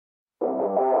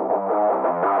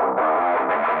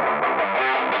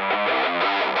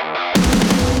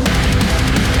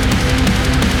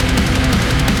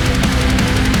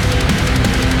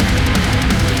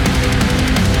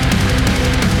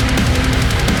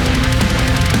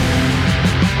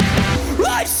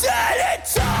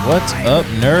What's up,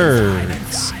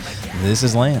 nerds? This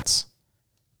is Lance.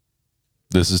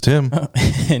 This is Tim.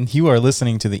 And you are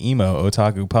listening to the Emo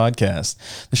Otaku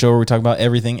Podcast, the show where we talk about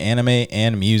everything anime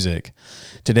and music.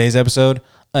 Today's episode,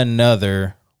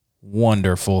 another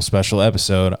wonderful special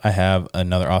episode. I have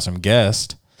another awesome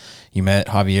guest. You met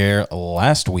Javier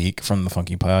last week from the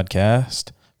Funky Panther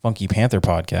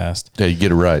podcast. Yeah, you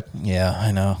get it right. Yeah,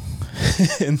 I know.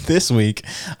 And this week,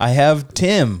 I have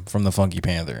Tim from the Funky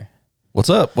Panther. What's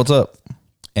up? What's up?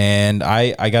 And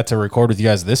I got to record with you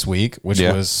guys this week, which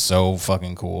was so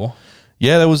fucking cool.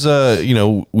 Yeah, that was,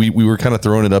 we were kind of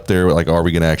throwing it up there, like, are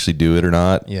we going to actually do it or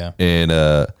not? Yeah. And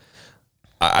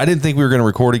I didn't think we were going to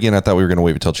record again. I thought we were going to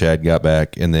wait until Chad got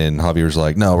back. And then Javier was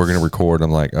like, no, we're going to record.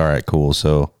 I'm like, all right, cool.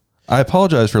 So I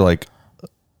apologize for like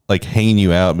hanging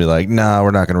you out and be like, nah,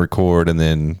 we're not going to record. And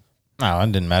then. No,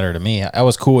 it didn't matter to me. I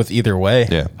was cool with either way.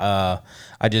 Yeah.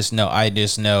 I just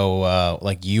know,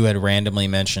 like you had randomly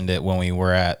mentioned it when we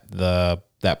were at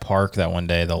that park that one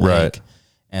day, the lake. Right.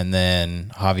 And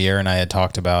then Javier and I had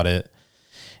talked about it.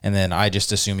 And then I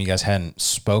just assumed you guys hadn't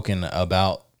spoken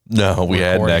about. No, we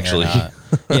hadn't actually.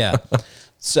 Yeah.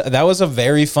 So that was a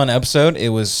very fun episode. It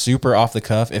was super off the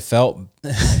cuff. It felt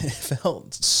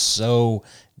so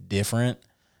different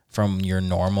from your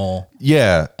normal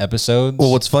episodes.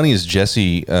 Well, what's funny is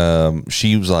Jessie,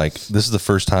 she was like, this is the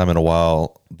first time in a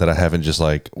while that I haven't just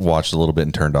like watched a little bit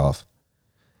and turned off.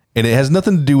 And it has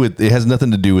nothing to do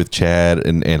with Chad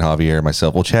and Javier and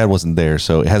myself. Well, Chad wasn't there,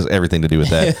 so it has everything to do with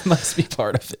that. It must be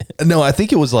part of it. No, I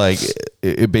think it was like,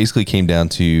 it basically came down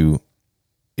to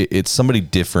it's somebody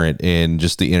different and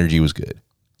just the energy was good.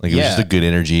 Like it was just a good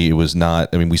energy. It was not,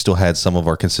 I mean, we still had some of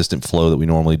our consistent flow that we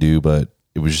normally do, but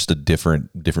it was just a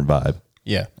different vibe.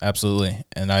 Yeah, absolutely.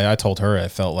 And I told her I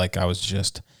felt like I was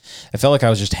just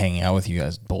hanging out with you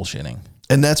guys bullshitting.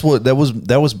 And that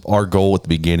was our goal at the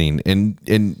beginning.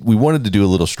 And we wanted to do a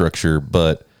little structure,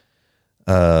 but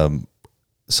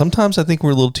sometimes I think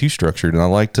we're a little too structured and I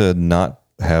like to not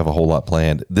have a whole lot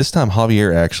planned. This time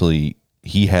Javier actually,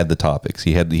 he had the topics.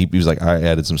 He was like, I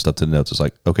added some stuff to the notes. It's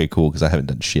like, okay, cool, because I haven't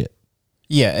done shit.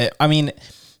 Yeah, I mean,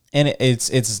 and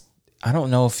it's I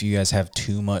don't know if you guys have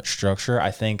too much structure.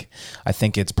 I think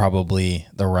it's probably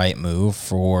the right move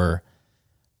for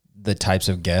the types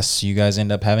of guests you guys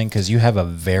end up having, because you have a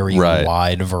very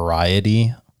wide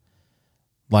variety.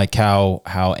 Like how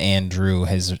Andrew,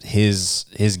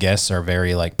 his guests are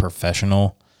very like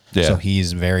professional. Yeah. So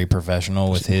he's very professional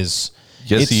with his.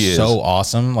 Yes, he is. So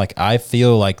awesome. Like I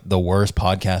feel like the worst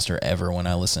podcaster ever when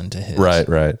I listen to his.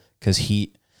 Right. Because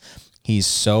he's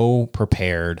so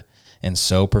prepared and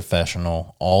so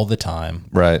professional all the time.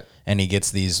 Right. And he gets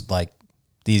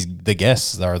the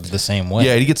guests are the same way.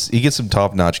 Yeah, he gets some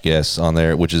top-notch guests on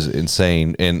there, which is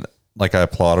insane. And like I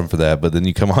applaud him for that. But then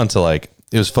you come on to like,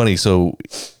 it was funny. So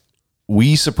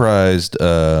we surprised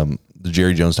the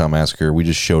Jerry Jonestown Massacre. We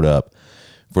just showed up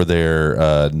for their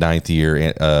 9th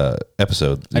year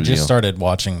episode. I just started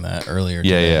watching that earlier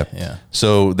today. Yeah.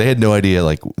 So they had no idea,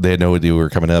 we were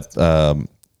coming up.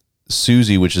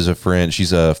 Susie, which is a friend,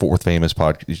 she's a Fort Worth Famous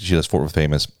she does Fort Worth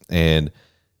Famous, and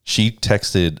she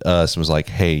texted us and was like,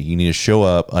 hey, you need to show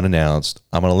up unannounced.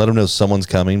 I'm going to let them know someone's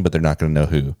coming, but they're not going to know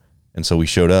who. And so we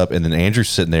showed up, and then Andrew's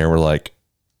sitting there, and we're like,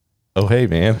 oh, hey,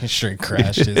 man. He straight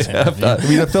crashed his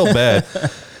interview. I felt bad.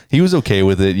 He was okay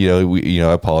with it.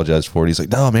 I apologized for it. He's like,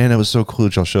 no, man, that was so cool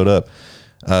that y'all showed up.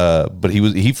 But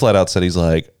he flat out said, he's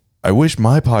like, I wish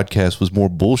my podcast was more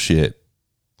bullshit.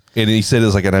 And he said,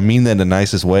 it's like, and I mean that in the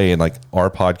nicest way. And like, our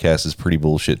podcast is pretty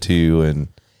bullshit too. And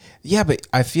yeah, but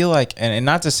I feel like, and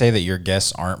not to say that your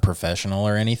guests aren't professional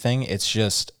or anything. It's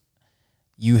just,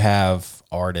 you have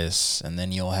artists, and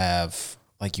then you'll have,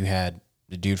 like you had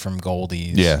the dude from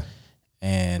Goldie's. Yeah.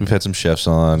 And we've had some chefs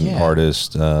on,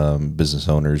 artists, business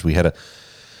owners. We had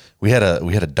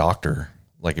a doctor,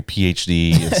 like a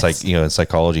PhD in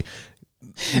psychology.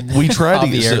 We tried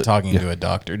to talking to a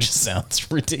doctor just sounds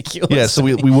ridiculous. Yeah, so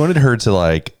we wanted her to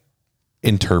like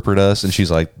interpret us, and she's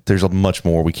like, "There's a much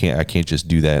more. I can't just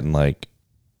do that." And like,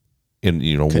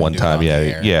 one time,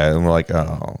 yeah, and we're like,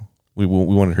 "Oh, we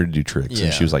wanted her to do tricks,"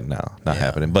 and she was like, "No, not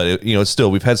happening." But still,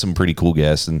 we've had some pretty cool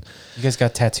guests, and you guys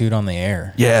got tattooed on the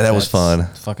air. Yeah, that was fun.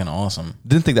 Fucking awesome.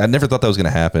 I never thought that was gonna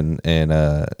happen,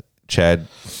 and Chad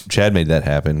made that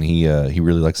happen. He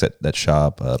really likes that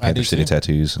shop, Panther City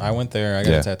Tattoos. I went there. I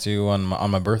got a tattoo on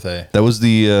my birthday. That was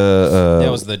the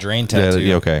that was the drain tattoo.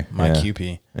 Yeah, okay. My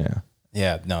QP. Yeah.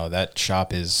 Yeah, no, that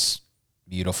shop is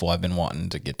beautiful. I've been wanting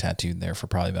to get tattooed there for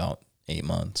probably about 8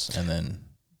 months, and then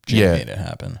Jay made it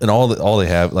happen. And all they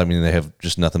have, I mean, they have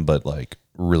just nothing but like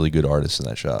really good artists in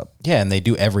that shop. Yeah, and they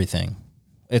do everything.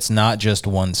 It's not just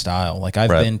one style. Like I've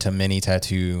Right. been to many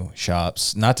tattoo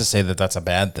shops, not to say that that's a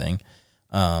bad thing.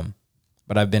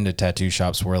 But I've been to tattoo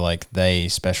shops where like they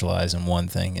specialize in one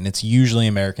thing, and it's usually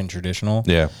American traditional.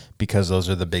 Yeah. Because those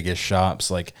are the biggest shops.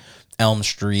 Like Elm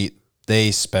Street,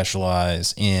 they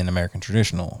specialize in American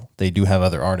traditional. They do have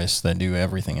other artists that do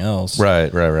everything else.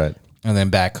 Right. And then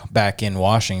back in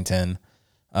Washington,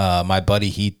 my buddy,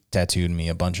 he tattooed me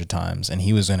a bunch of times, and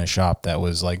he was in a shop that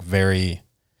was like very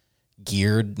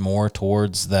geared more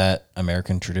towards that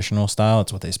American traditional style.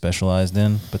 It's what they specialized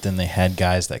in. But then they had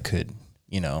guys that could,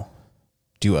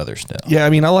 do other stuff. Yeah, I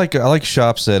mean, I like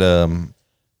shops that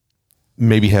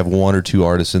maybe have one or two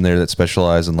artists in there that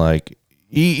specialize in like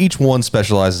each one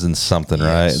specializes in something,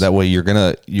 right? That way you're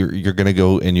gonna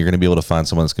go and you're gonna be able to find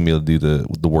someone that's gonna be able to do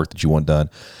the work that you want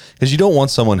done. Because you don't want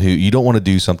to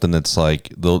do something that's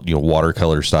like the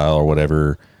watercolor style or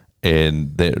whatever,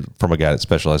 and from a guy that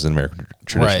specializes in American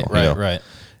traditional. Right.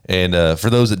 And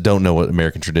for those that don't know what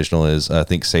American traditional is, I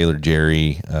think Sailor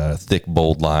Jerry, thick,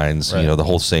 bold lines, Right. The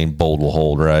whole saying "bold will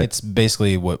hold," right? It's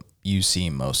basically what you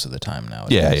see most of the time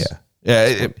nowadays.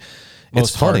 Yeah.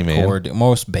 It's funny, man.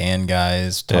 Most band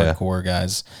guys, hardcore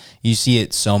guys, you see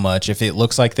it so much. If it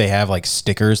looks like they have like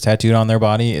stickers tattooed on their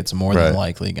body, it's more than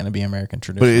likely going to be American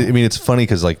traditional. But it's funny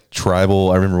because like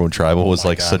tribal. I remember when tribal was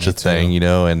like such a thing,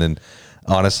 and then.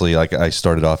 Honestly, like I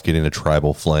started off getting a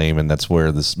tribal flame, and that's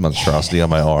where this monstrosity on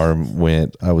my arm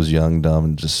went. I was young, dumb,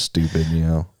 and just stupid,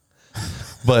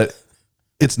 But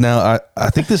it's now. I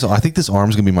think this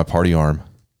arm's gonna be my party arm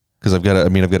because I've got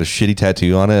a shitty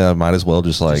tattoo on it. I might as well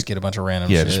just get a bunch of random.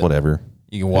 Yeah, shit. just whatever.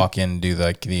 You can walk in and do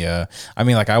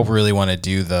I really want to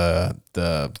do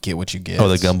the get what you get. Oh,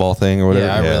 the gumball thing or whatever.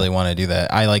 Yeah, I really want to do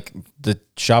that. I like the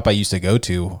shop I used to go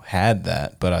to had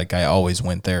that, but like I always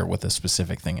went there with a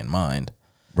specific thing in mind.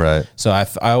 Right. So I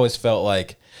always felt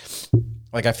like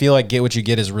I feel like get what you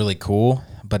get is really cool,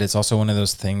 but it's also one of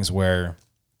those things where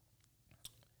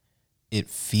it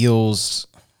feels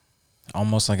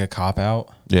almost like a cop out.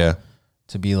 Yeah.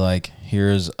 To be like,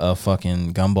 here's a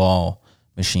fucking gumball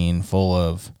machine full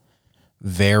of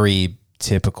very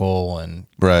typical and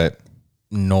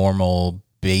normal,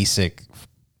 basic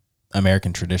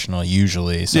American traditional.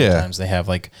 Usually, sometimes they have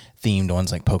like themed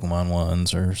ones, like Pokemon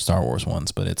ones or Star Wars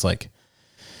ones, but it's like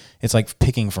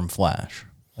picking from Flash.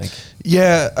 Like,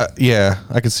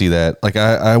 I can see that. Like,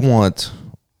 I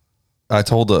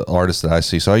told the artist that I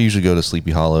see, so I usually go to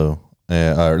Sleepy Hollow,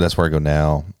 that's where I go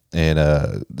now. And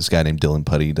this guy named Dylan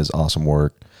Putty does awesome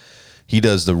work. He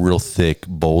does the real thick,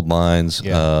 bold lines.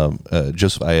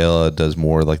 Joseph Ayala does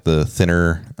more like the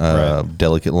thinner,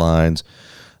 delicate lines.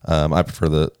 I prefer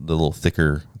the little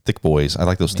thick boys. I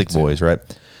like those thick boys, right?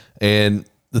 And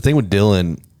the thing with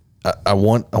Dylan, I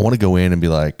want to go in and be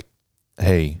like,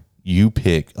 hey, you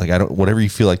pick. Like, whatever you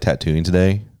feel like tattooing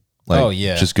today. Like,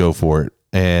 just go for it.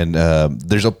 And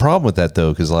there's a problem with that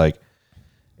though, because like,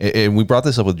 and we brought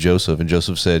this up with Joseph, and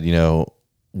Joseph said, well,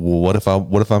 what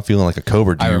if I'm feeling like a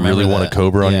cobra? Do you really want a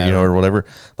cobra on you, or whatever?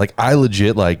 Like, I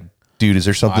legit like, dude, is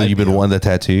there something you've been wanting to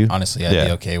tattoo? Honestly, I'd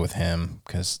be okay with him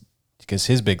because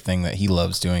his big thing that he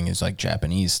loves doing is like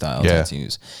Japanese style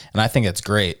tattoos, and I think it's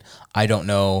great. I don't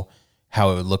know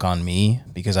how it would look on me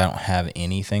because I don't have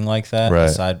anything like that.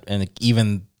 Right. And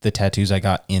even the tattoos I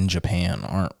got in Japan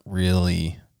aren't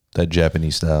really that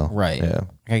Japanese style. Right. Yeah.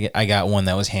 I got one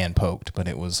that was hand poked, but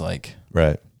it was like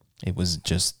it was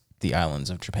just the islands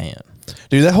of Japan.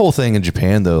 Dude, that whole thing in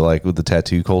Japan though, like with the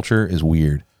tattoo culture, is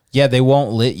weird. Yeah, they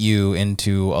won't let you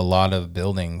into a lot of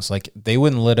buildings. Like they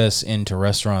wouldn't let us into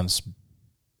restaurants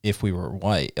if we were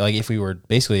white. Like if we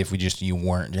you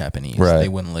weren't Japanese, they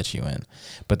wouldn't let you in.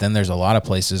 But then there's a lot of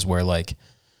places where like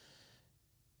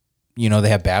they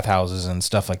have bathhouses and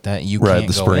stuff like that. You can't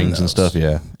the go springs in and stuff.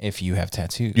 Yeah, if you have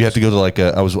tattoos, you have to go to like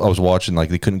I was watching like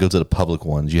they couldn't go to the public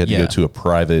ones. You had to go to a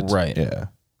private. Right. Yeah.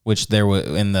 Which there was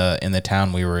in the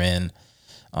town we were in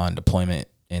on deployment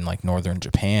in like northern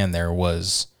Japan. There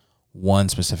was one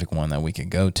specific one that we could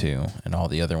go to, and all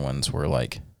the other ones were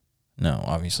like, no,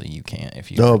 obviously you can't if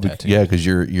you. Because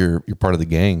you're part of the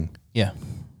gang. Yeah.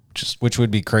 Which would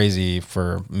be crazy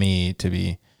for me to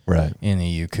be. Right. In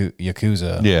the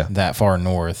Yakuza, that far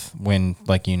north, when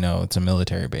it's a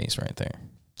military base right there.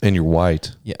 And you're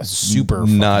white. Yeah, super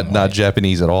not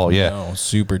Japanese at all. Yeah. No,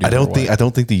 super duper I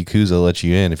don't think the Yakuza lets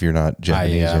you in if you're not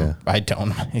Japanese. I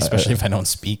don't, especially if I don't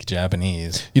speak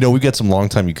Japanese. We've got some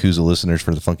longtime Yakuza listeners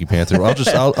for the Funky Panther.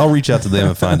 I'll reach out to them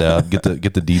and find out, get the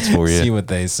deets for you. See what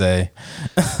they say.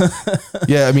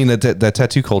 Yeah, I mean that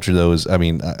tattoo culture though is,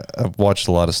 I've watched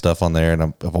a lot of stuff on there, and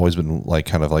I've always been like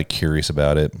kind of like curious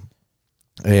about it,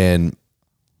 and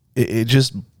it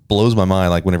just blows my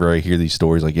mind. Like whenever I hear these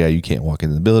stories, like, yeah, you can't walk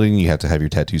into the building. You have to have your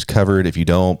tattoos covered. If you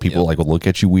don't, people like will look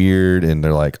at you weird and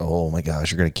they're like, oh my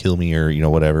gosh, you're going to kill me or,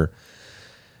 whatever.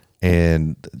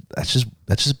 And that's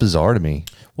just bizarre to me.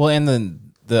 Well,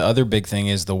 and the other big thing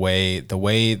is the way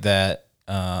that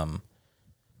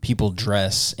people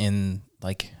dress in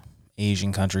like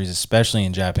Asian countries, especially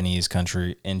in Japan,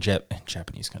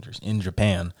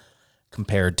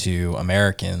 compared to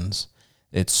Americans.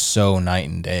 It's so night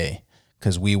and day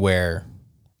because we wear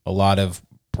a lot of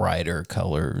brighter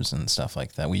colors and stuff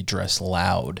like that. We dress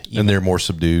loud, and they're more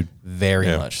subdued.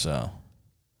 Very much so.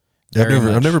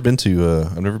 I've never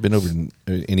been over in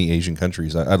any Asian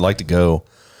countries. I'd like to go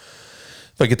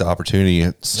if I get the opportunity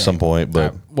at some point.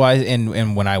 But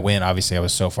and when I went, obviously I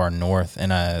was so far north,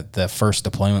 and the first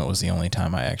deployment was the only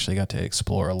time I actually got to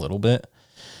explore a little bit.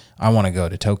 I want to go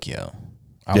to Tokyo.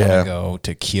 I want to go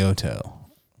to Kyoto.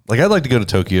 Like I'd like to go to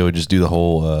Tokyo and just do the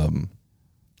whole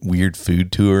weird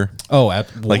food tour. Oh,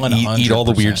 like eat all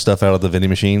the weird stuff out of the vending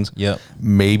machines. Yep.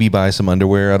 Maybe buy some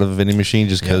underwear out of a vending machine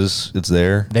just because it's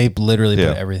there. They literally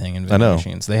put everything in vending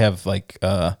machines. They have like,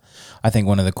 I think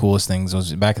one of the coolest things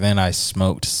was back then I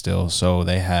smoked still. So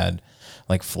they had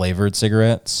like flavored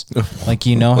cigarettes. Like,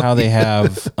 how they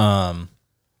have,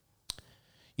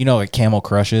 like Camel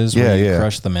Crushes where you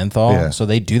crush the menthol. Yeah. So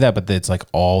they do that, but it's like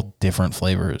all different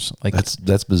flavors. Like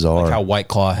that's bizarre. Like how White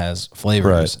Claw has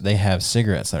flavors. Right. They have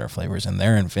cigarettes that are flavors, and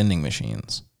they're in vending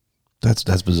machines. That's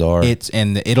bizarre.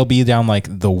 And it'll be down like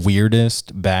the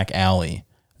weirdest back alley.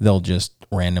 They'll just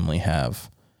randomly have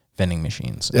vending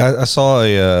machines. Yeah, I saw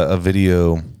a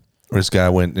video where this guy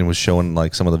went and was showing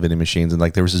like some of the vending machines, and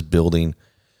like there was this building.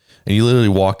 And you literally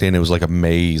walked in, it was like a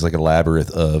maze, like a labyrinth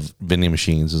of vending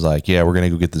machines. It's like, yeah, we're going to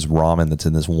go get this ramen that's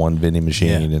in this one vending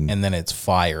machine. Yeah. And then it's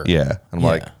fire. Yeah. I'm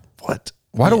like, what?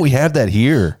 Why don't we have that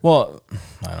here? Well,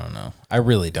 I don't know. I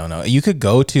really don't know. You could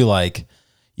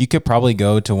probably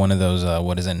go to one of those,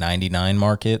 99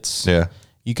 markets. Yeah.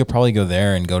 You could probably go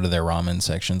there and go to their ramen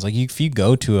sections. Like if you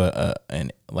go to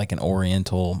an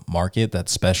Oriental market that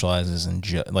specializes in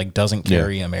doesn't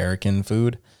carry American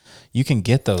food, you can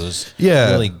get those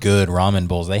really good ramen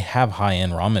bowls. They have high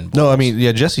end ramen bowls. No, I mean,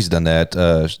 Jesse's done that.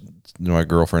 My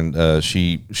girlfriend,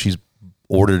 she's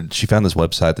ordered. She found this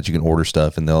website that you can order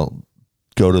stuff, and they'll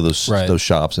go to those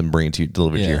shops and bring it to you,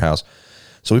 deliver it to your house.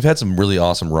 So we've had some really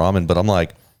awesome ramen. But I'm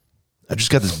like, I just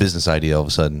got this business idea all of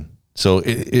a sudden. So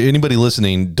anybody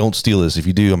listening, don't steal this. If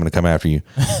you do, I'm going to come after you.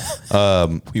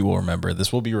 We will remember.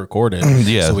 This will be recorded,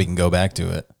 so we can go back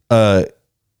to it.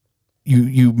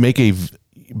 You make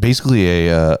basically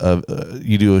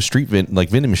you do a street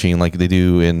vending machine like they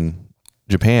do in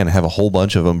Japan. Have a whole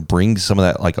bunch of them. Bring some of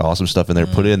that like awesome stuff in there.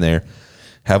 Put it in there.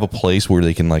 Have a place where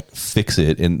they can like fix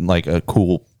it in like a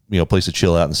cool place to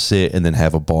chill out and sit, and then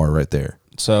have a bar right there.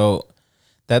 So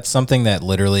that's something that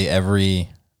literally every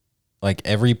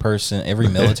military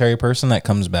person that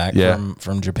comes back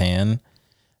from Japan,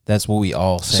 that's what we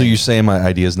all say. So you're saying my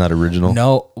idea is not original?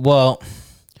 No. Well,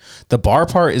 the bar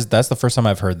part that's the first time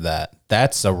I've heard that.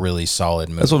 That's a really solid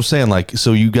move. That's what I'm saying. Like,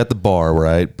 so you got the bar,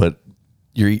 right? But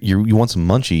you want some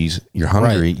munchies. You're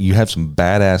hungry. Right. You have some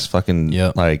badass fucking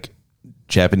like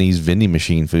Japanese vending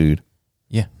machine food.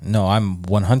 Yeah. No, I'm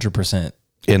 100%.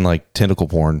 In like tentacle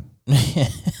porn.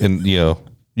 And you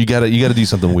gotta do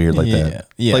something weird like that.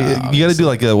 Yeah. Like obviously. You gotta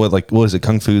do like what is it?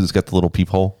 Kung Fu that's got the little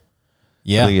peephole.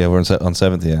 Yeah. We're on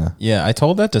 7th. Yeah. Yeah. I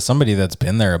told that to somebody that's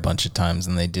been there a bunch of times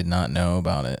and they did not know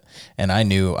about it. And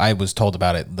I was told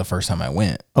about it the first time I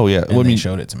went. Oh, yeah. And they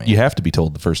showed it to me. You have to be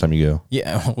told the first time you go.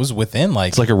 Yeah. It was within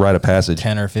it's like a rite of passage.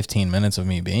 10 or 15 minutes of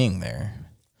me being there.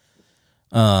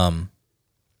 No,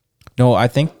 I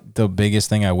think the biggest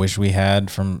thing I wish we had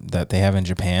from that they have in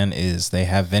Japan is they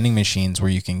have vending machines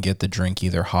where you can get the drink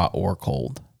either hot or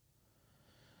cold.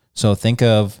 So think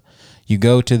of, you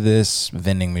go to this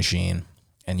vending machine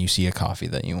and you see a coffee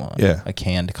that you want, a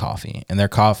canned coffee, and their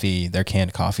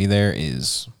canned coffee there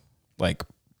is like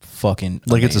fucking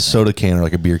like amazing. It's a soda can or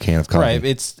like a beer can of coffee. Right.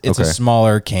 It's a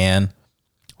smaller can.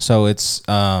 So it's,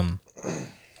 have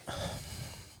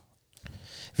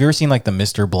you ever seen like the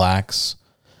Mr. Black's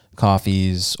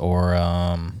coffees or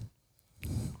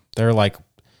they're like,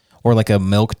 or like a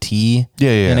milk tea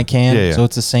in a can. Yeah. So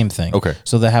it's the same thing. Okay.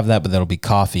 So they have that, but that'll be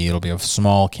coffee. It'll be a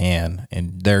small can,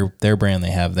 and their brand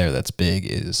they have there that's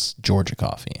big is Georgia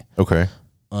Coffee. Okay.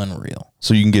 Unreal.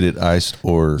 So you can get it iced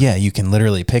or you can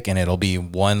literally pick, and it'll be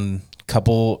one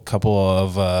couple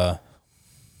of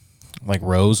like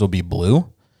rows will be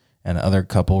blue, and the other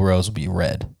couple rows will be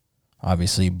red.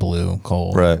 Obviously blue,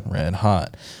 cold, red,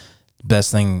 hot.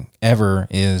 Best thing ever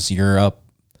is you're up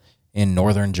in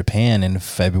northern Japan in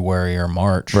February or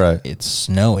March, Right. it's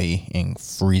snowy and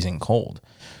freezing cold.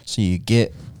 So you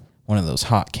get one of those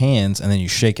hot cans and then you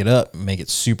shake it up and make it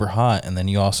super hot, and then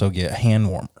you also get a hand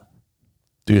warmer.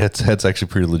 Dude, that's actually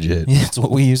pretty legit. Yeah, that's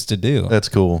what we used to do. That's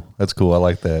cool. That's cool. I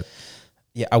like that.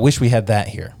 Yeah, I wish we had that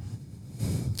here.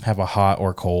 Have a hot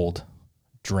or cold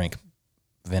drink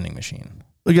vending machine.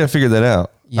 We got to figure that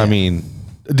out. Yeah. I mean,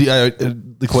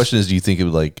 the question is, do you think it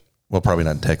would like, well, probably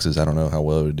not in Texas. I don't know how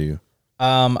well it would do.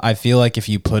 I feel like if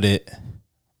you put it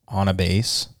on a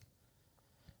base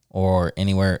or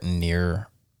anywhere near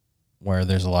where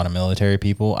there's a lot of military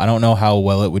people, I don't know how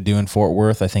well it would do in Fort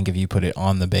Worth. I think if you put it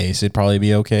on the base, it'd probably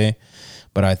be okay.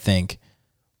 But I think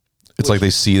it's like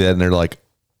they see that and they're like,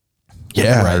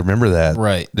 yeah, right. I remember that.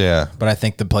 Right. Yeah. But I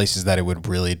think the places that it would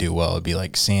really do well would be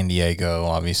like San Diego,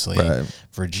 obviously, Right.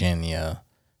 Virginia,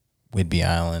 Whidbey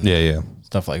Island. Yeah.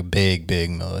 Stuff like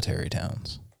big military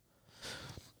towns.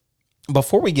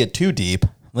 Before we get too deep,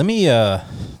 let me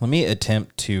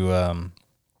attempt to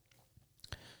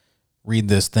read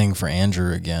this thing for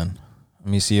Andrew again. Let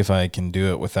me see if I can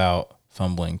do it without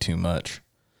fumbling too much.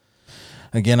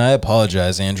 Again, I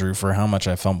apologize, Andrew, for how much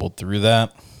I fumbled through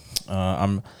that.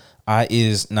 I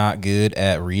is not good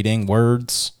at reading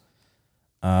words,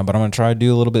 but I'm going to try to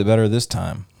do a little bit better this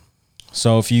time.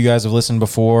 So if you guys have listened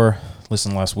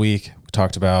last week, we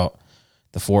talked about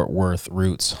the Fort Worth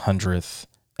Roots 100th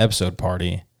episode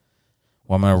party.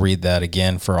 Well, I'm going to read that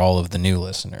again for all of the new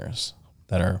listeners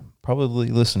that are probably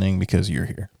listening because you're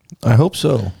here. I hope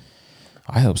so.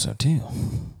 I hope so too.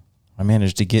 I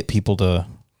managed to get people to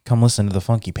come listen to the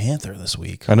Funky Panther this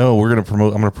week. I know I'm going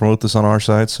to promote this on our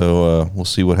side, so we'll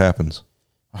see what happens.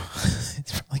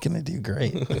 It's probably going to do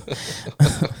great.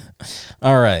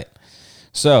 All right.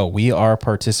 So we are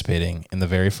participating in the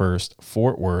very first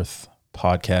Fort Worth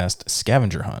podcast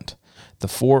scavenger hunt. The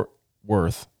Fort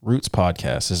Worth Roots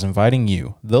Podcast is inviting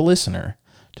you, the listener,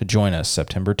 to join us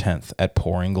September 10th at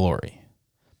Pouring Glory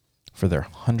for their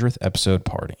 100th episode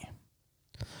party.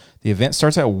 The event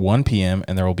starts at 1 p.m.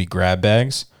 and there will be grab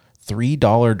bags,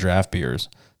 $3 draft beers,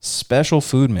 special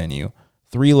food menu,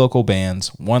 3 local bands,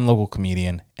 1 local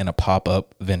comedian, and a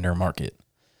pop-up vendor market.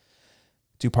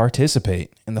 To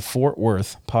participate in the Fort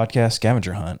Worth Podcast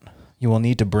Scavenger Hunt, you will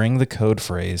need to bring the code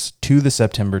phrase to the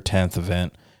September 10th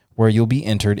event, where you'll be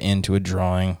entered into a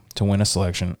drawing to win a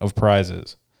selection of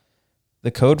prizes.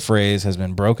 The code phrase has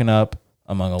been broken up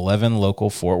among 11 local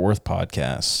Fort Worth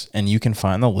podcasts, and you can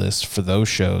find the list for those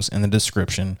shows in the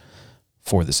description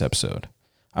for this episode.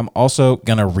 I'm also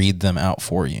going to read them out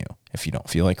for you if you don't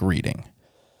feel like reading.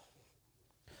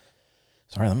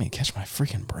 Sorry, let me catch my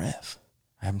freaking breath.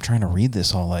 I'm trying to read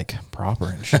this all like proper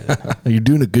and shit. You're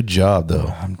doing a good job,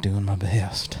 though. I'm doing my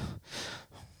best.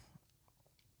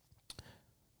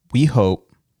 We hope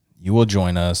you will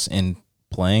join us in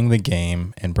playing the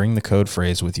game and bring the code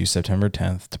phrase with you September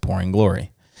 10th to Pouring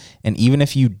Glory. And even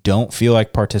if you don't feel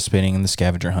like participating in the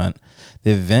scavenger hunt,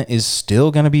 the event is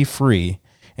still going to be free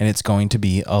and it's going to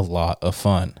be a lot of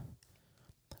fun.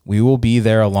 We will be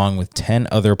there along with 10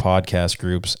 other podcast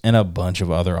groups and a bunch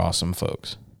of other awesome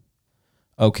folks.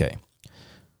 Okay,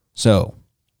 so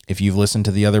if you've listened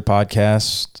to the other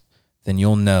podcasts, then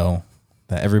you'll know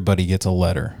that everybody gets a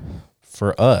letter.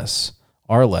 For us,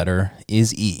 our letter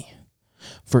is E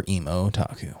for Emo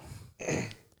Otaku.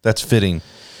 That's fitting.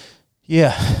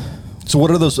 Yeah. So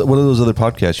what are those other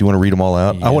podcasts? You want to read them all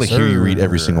out? Yes, I want to hear you sir. read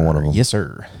every single one of them. Yes,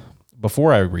 sir.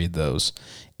 Before I read those,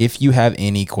 if you have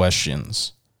any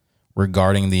questions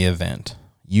regarding the event,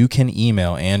 you can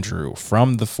email Andrew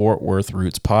from the Fort Worth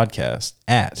Roots podcast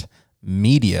at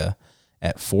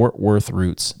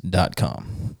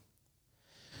media@fortworthroots.com.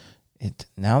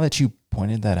 Now that you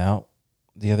pointed that out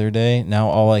the other day, now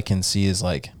all I can see is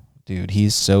like, dude,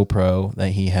 he's so pro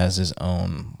that he has his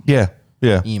own Yeah.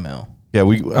 email. Yeah,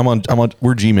 we're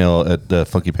Gmail at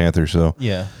Funky Panther, so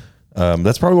Yeah.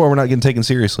 that's probably why we're not getting taken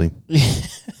seriously.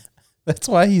 That's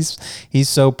why he's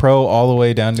so pro all the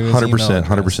way down to his 100%,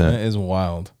 100%. It is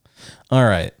wild. All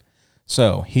right.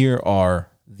 So here are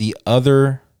the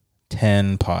other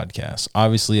 10 podcasts.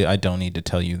 Obviously, I don't need to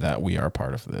tell you that we are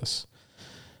part of this.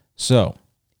 So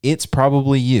it's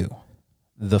probably you,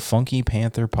 the Funky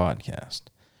Panther Podcast,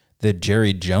 the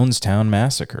Jerry Jonestown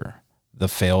Massacre, the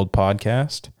Failed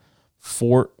Podcast,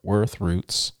 Fort Worth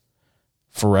Roots,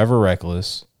 Forever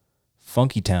Reckless,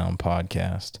 Funkytown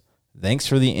Podcast, Thanks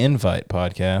for the Invite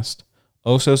Podcast,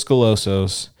 Osos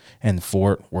Golosos, and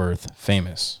Fort Worth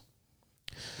Famous.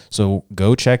 So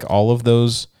go check all of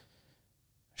those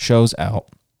shows out.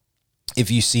 If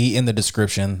you see in the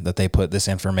description that they put this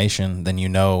information, then you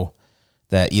know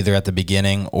that either at the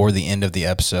beginning or the end of the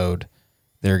episode,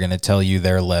 They're going to tell you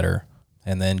their letter,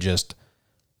 and then just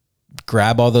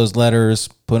grab all those letters,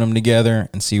 put them together,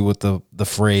 and see what the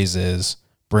phrase is.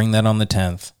 Bring that on the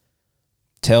 10th.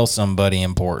 Tell somebody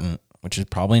important, which is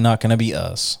probably not going to be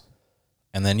us.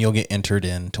 And then you'll get entered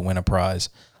in to win a prize.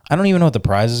 I don't even know what the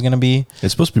prize is going to be.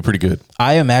 It's supposed to be pretty good.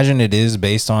 I imagine it is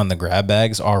based on the grab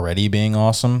bags already being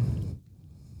awesome.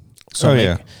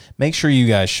 So make sure you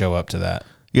guys show up to that.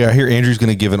 Yeah, I hear Andrew's going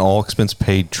to give an all expense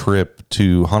paid trip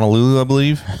to Honolulu, I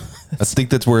believe. I think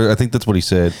that's what he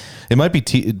said. It might be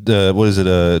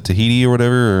Tahiti or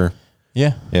whatever. Or,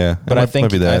 yeah. But I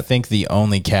think the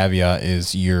only caveat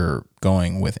is you're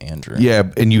going with Andrew. Yeah,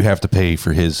 and you have to pay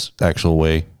for his actual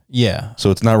way. Yeah.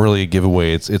 So it's not really a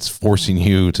giveaway. It's forcing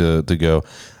you to go.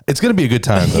 It's going to be a good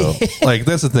time, though. Like,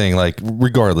 that's the thing. Like,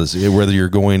 regardless, whether you're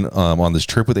going on this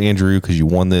trip with Andrew because you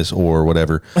won this or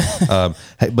whatever,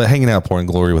 but hanging out, pouring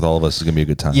glory with all of us is going to be a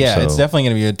good time. Yeah, it's definitely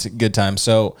going to be a good time.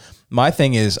 So my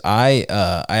thing is I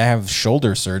have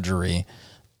shoulder surgery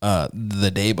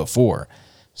the day before.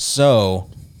 So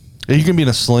you're going to be in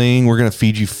a sling. We're going to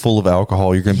feed you full of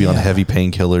alcohol. You're going to be on heavy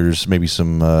painkillers, maybe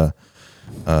some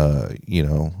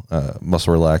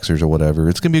muscle relaxers or whatever.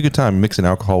 It's gonna be a good time mixing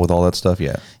alcohol with all that stuff.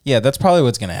 Yeah, that's probably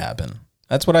what's gonna happen.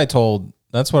 That's what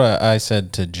I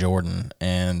said to Jordan,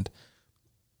 and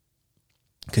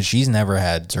because she's never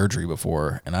had surgery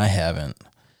before and I haven't.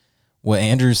 What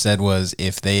Andrew said was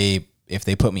if they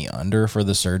put me under for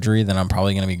the surgery, then I'm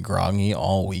probably gonna be groggy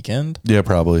all weekend. Yeah,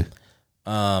 probably.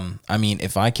 I mean,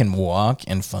 if I can walk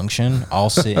and function,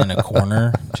 I'll sit in a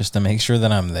corner just to make sure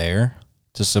that I'm there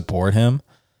to support him.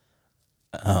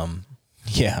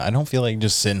 I don't feel like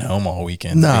just sitting home all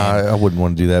weekend. Nah, I wouldn't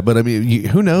want to do that. But I mean,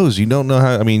 who knows? You don't know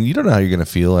how. I mean, you don't know how you're going to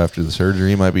feel after the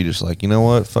surgery. You might be just like, you know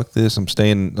what? Fuck this. I'm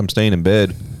staying in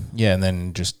bed. Yeah, and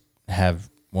then just have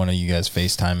one of you guys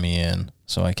FaceTime me in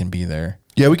so I can be there.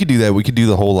 Yeah, we could do that. We could do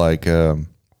the whole like,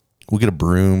 we'll get a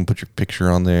broom, put your picture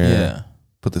on there. Yeah.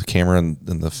 Put the camera in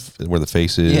where the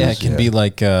face is. Yeah, it can be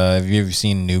like, have you ever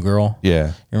seen New Girl? Yeah.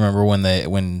 You remember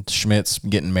when Schmidt's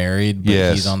getting married,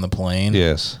 but he's on the plane?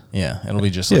 Yes. Yeah, it'll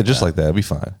be just like that. It'll be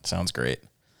fine. Sounds great.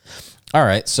 All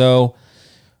right, so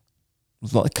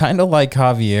kind of like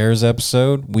Javier's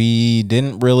episode, we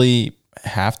didn't really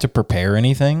have to prepare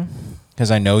anything because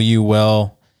I know you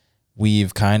well.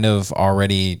 We've kind of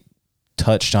already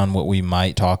touched on what we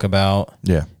might talk about.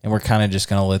 Yeah. And we're kind of just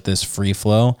going to let this free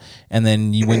flow. And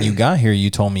then when you got here, you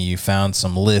told me you found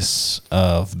some lists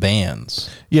of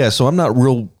bands. Yeah. So I'm not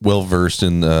real well versed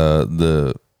in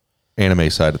the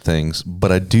anime side of things,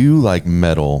 but I do like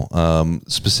metal.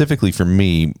 Specifically for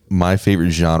me, my favorite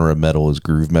genre of metal is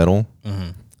groove metal.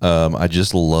 Mm-hmm. I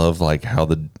just love like how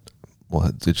it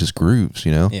just grooves,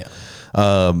 you know? Yeah.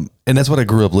 And that's what I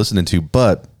grew up listening to,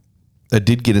 but I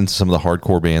did get into some of the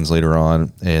hardcore bands later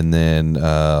on, and then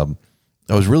I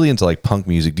was really into like punk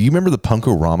music. Do you remember the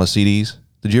Punkorama CDs?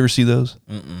 Did you ever see those?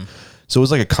 Mm-mm. So it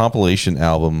was like a compilation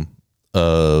album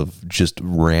of just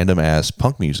random ass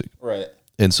punk music. Right.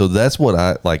 And so that's what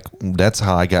I like. That's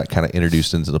how I got kind of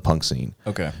introduced into the punk scene.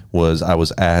 Okay. I was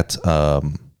at, I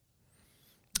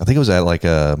think it was at like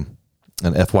an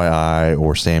FYI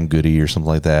or Sam Goody or something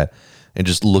like that, and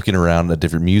just looking around at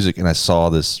different music, and I saw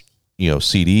this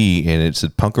CD, and it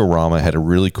said Punkorama, had a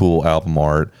really cool album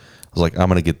art. I was like, I'm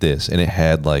gonna get this, and it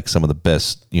had like some of the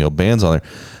best bands on there.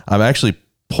 I've actually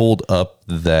pulled up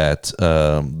that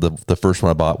the first one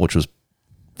I bought, which was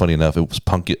funny enough, it was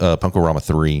Punkorama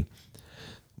 3.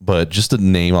 But just to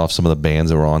name off some of the bands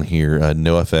that were on here: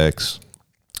 NoFX,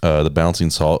 the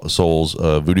Bouncing Souls,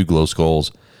 Voodoo Glow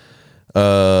Skulls,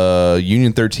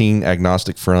 Union 13,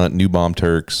 Agnostic Front, New Bomb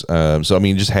Turks. So I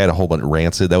mean, just had a whole bunch of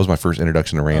Rancid. That was my first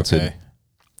introduction to Rancid.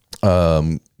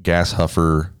 Okay. Gas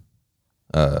Huffer,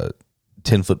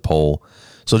 10-Foot Pole.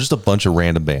 So just a bunch of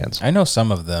random bands. I know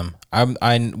some of them.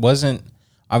 I wasn't,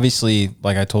 obviously,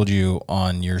 like I told you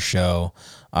on your show,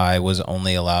 I was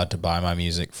only allowed to buy my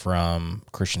music from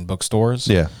Christian bookstores.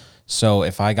 Yeah. So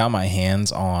if I got my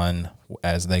hands on,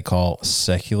 as they call,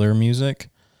 secular music,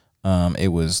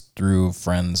 it was through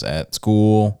friends at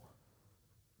school.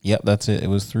 Yep, that's it. It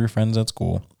was through friends at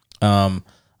school.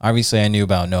 Obviously, I knew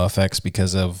about NoFX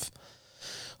because of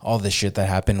all the shit that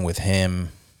happened with him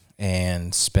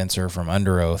and Spencer from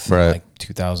Under Oath in like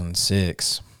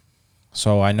 2006.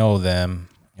 So I know them,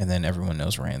 and then everyone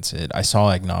knows Rancid. I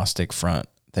saw Agnostic Front.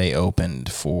 They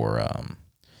opened for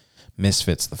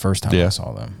Misfits the first time I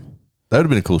saw them. That would have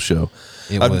been a cool show.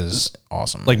 It was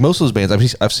awesome. Like most of those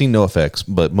bands, I've seen NoFX,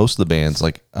 but most of the bands,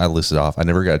 like I listed off, I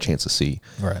never got a chance to see.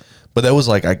 Right. But that was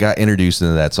like, I got introduced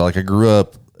into that. So like I grew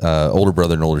up, older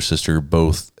brother and older sister,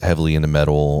 both heavily into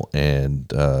metal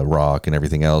and rock and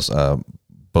everything else.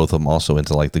 both of them also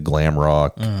into like the glam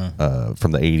rock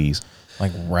from the 80s.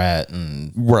 Like Rat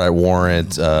and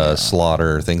Warrant,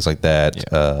 Slaughter, things like that.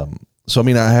 Yeah. So I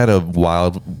mean, I had a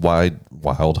wide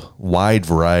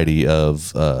variety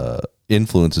of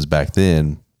influences back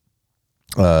then.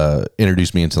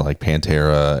 Introduced me into like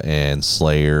Pantera and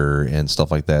Slayer and stuff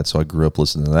like that. So I grew up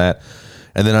listening to that.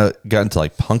 And then I got into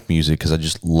like punk music because I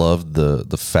just loved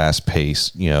the fast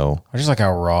pace, you know. I just like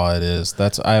how raw it is.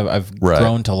 I've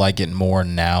grown to like it more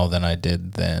now than I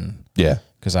did then. Yeah.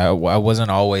 Because I wasn't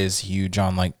always huge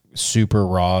on like super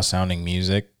raw sounding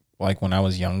music. Like when I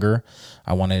was younger,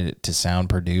 I wanted it to sound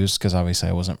produced because obviously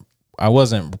I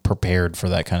wasn't prepared for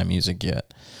that kind of music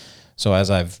yet. So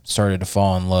as I've started to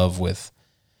fall in love with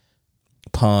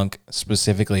punk,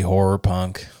 specifically horror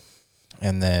punk,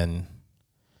 and then,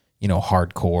 you know,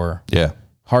 hardcore. Yeah.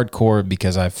 Hardcore,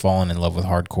 because I've fallen in love with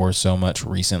hardcore so much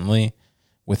recently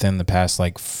within the past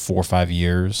like 4 or 5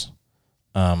 years.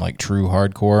 Like true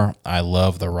hardcore, I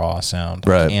love the raw sound.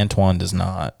 Right. Like Antoine does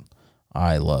not.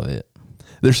 I love it.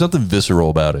 There's something visceral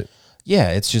about it.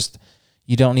 Yeah, it's just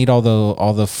you don't need all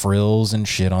the frills and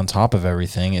shit on top of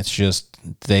everything. It's just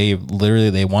they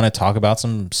want to talk about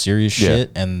some serious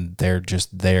shit and they're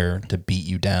just there to beat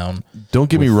you down. Don't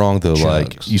get me wrong though, chugs.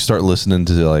 like you start listening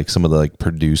to like some of the like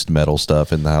produced metal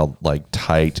stuff and how like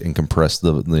tight and compressed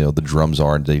the the drums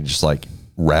are, and they just like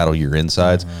rattle your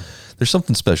insides. There's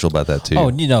something special about that too. Oh,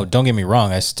 you know, don't get me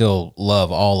wrong. I still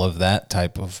love all of that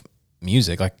type of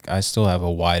music. Like I still have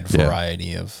a wide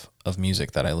variety of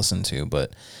music that I listen to,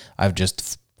 but I've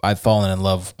fallen in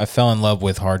love. I fell in love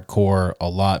with hardcore a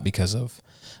lot because of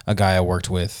a guy I worked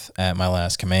with at my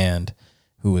last command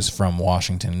who was from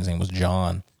Washington. His name was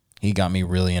John. He got me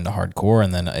really into hardcore,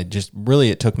 and then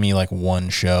it took me like one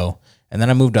show. And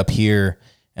then I moved up here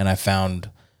and I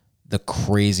found the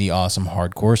crazy awesome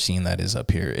hardcore scene that is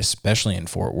up here, especially in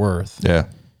Fort Worth. Yeah.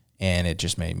 And it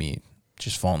just made me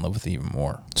just fall in love with it even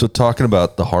more. So talking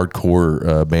about the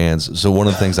hardcore bands, so one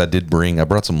of the things I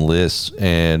brought some lists,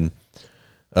 and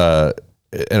I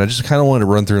just kind of wanted to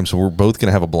run through them. So we're both going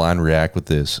to have a blind react with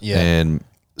this. Yeah. And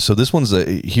so this one's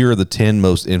here are the 10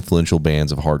 most influential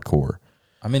bands of hardcore.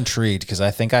 I'm intrigued because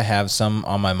I think I have some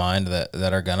on my mind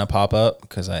that are going to pop up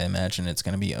because I imagine it's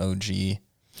going to be OG.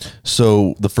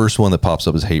 So the first one that pops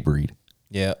up is Hatebreed.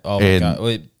 Yeah. Oh my God.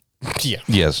 Wait. Yeah.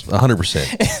 Yes,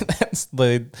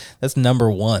 100%. That's number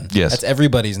one. Yes. That's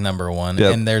everybody's number one.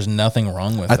 Yep. And there's nothing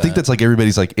wrong with that. I think that's like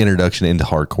everybody's like introduction into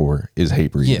hardcore is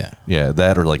Hatebreed. Yeah. Yeah.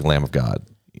 That or like Lamb of God.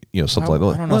 You know, something like that.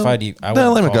 I don't know if I'd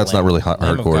Lamb of God's not really hardcore.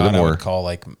 Lamb of God, I would call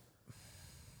like,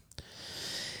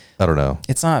 I don't know.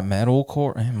 It's not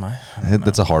metalcore.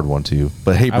 That's a hard one too.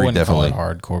 But Hatebreed, I wouldn't definitely call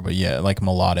it hardcore, but yeah, like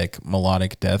melodic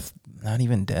death. Not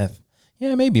even death.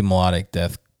 Yeah, maybe melodic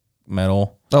death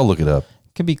metal. I'll look it up.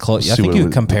 Could be close. I think you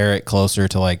would compare it closer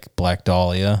to like Black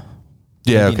Dahlia.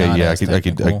 Yeah. Maybe okay. Yeah. I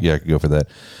could go for that.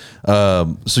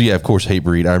 So yeah, of course,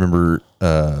 Hatebreed. I remember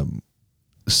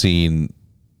seeing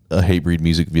a Hatebreed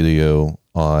music video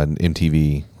on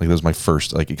MTV. Like that was my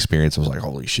first like experience. I was like,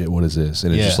 holy shit, what is this?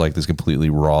 And it's just like this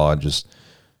completely raw, just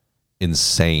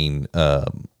insane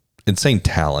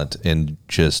talent and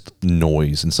just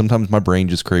noise. And sometimes my brain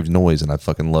just craves noise, and I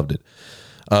fucking loved it.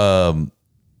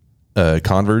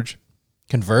 Converge.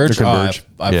 Converge. Converge. Oh,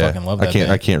 I fucking love that.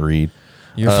 I can't read.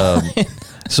 You're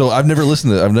so I've never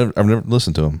listened to. I've never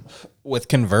listened to them. With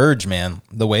Converge, man,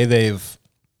 the way they've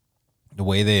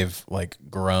like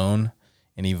grown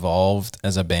and evolved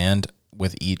as a band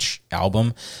with each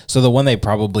album. So the one they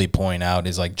probably point out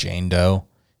is like Jane Doe.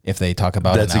 If they talk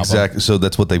about that's exactly. So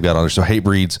that's what they've got on there. So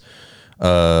Hatebreed's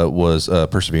was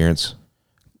Perseverance.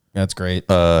 That's great.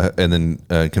 And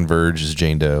then Converge is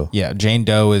Jane Doe. Yeah, Jane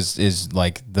Doe is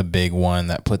like the big one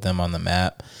that put them on the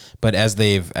map. But as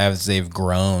they've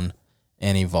grown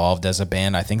and evolved as a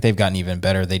band, I think they've gotten even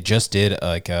better. They just did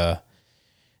a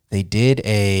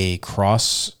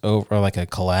crossover, like a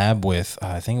collab with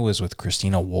I think it was with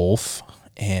Christina Wolf.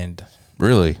 And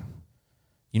really,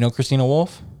 you know Christina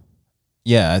Wolf?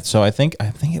 Yeah. So I think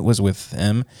it was with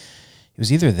them. It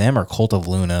was either them or Cult of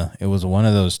Luna. It was one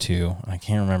of those two. I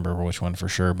can't remember which one for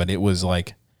sure, but it was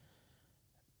like,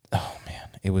 oh man,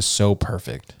 it was so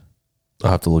perfect.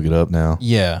 I'll have to look it up now.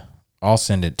 Yeah, I'll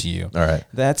send it to you. All right.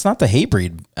 That's not the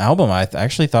Hatebreed album I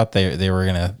actually thought they were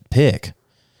going to pick.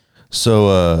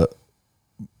 So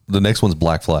the next one's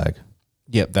Black Flag.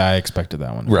 Yep, I expected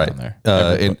that one. Right. On there.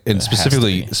 And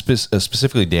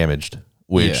specifically Damaged,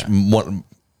 which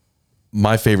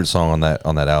my favorite song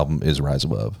on that album is Rise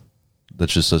Above.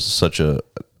 That's just such a,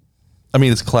 I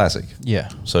mean, it's a classic. Yeah.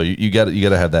 So you got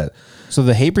to have that. So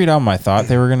the Hatebreed album I thought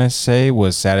they were going to say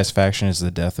was Satisfaction is the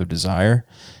Death of Desire.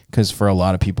 Because for a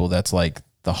lot of people, that's like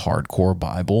the hardcore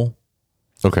Bible.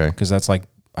 Okay. Because that's like,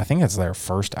 I think that's their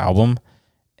first album,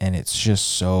 and it's just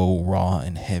so raw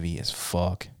and heavy as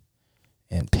fuck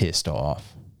and pissed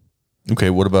off. Okay,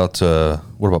 what about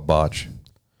Botch?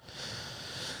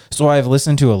 So I've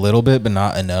listened to a little bit, but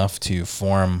not enough to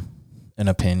form an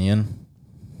opinion.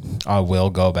 I will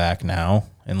go back now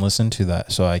and listen to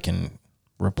that so I can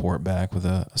report back with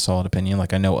a solid opinion.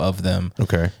 Like, I know of them.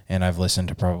 Okay. And I've listened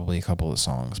to probably a couple of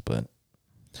songs, but.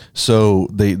 So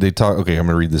they talk, okay, I'm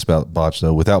going to read this about Botch,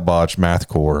 though. Without Botch,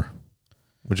 Mathcore,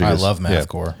 which I love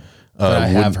Mathcore. But I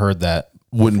have heard that.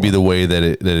 Wouldn't be the way that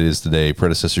it is today.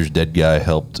 Predecessors Dead Guy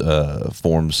helped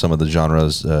form some of the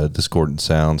genre's discordant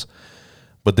sounds,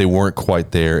 but they weren't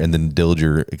quite there. And then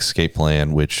Dillinger Escape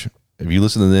Plan, which, have you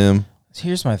listened to them?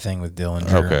 Here's my thing with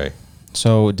Dillinger. Okay.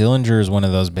 So Dillinger is one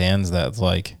of those bands that's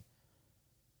like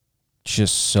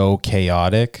just so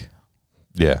chaotic.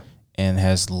 Yeah. And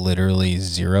has literally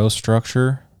zero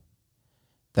structure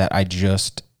that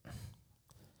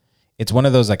it's one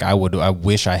of those, like, I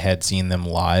wish I had seen them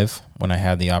live when I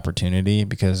had the opportunity,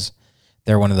 because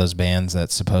they're one of those bands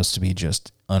that's supposed to be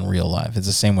just unreal live. It's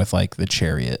the same with like the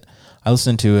Chariot. I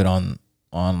listened to it on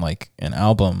like an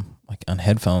album, like on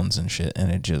headphones and shit,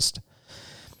 and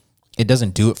it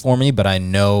doesn't do it for me, but I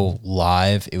know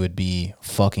live it would be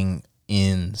fucking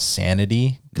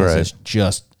insanity, because it's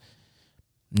just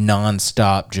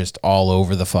nonstop, just all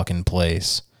over the fucking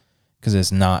place, because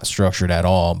it's not structured at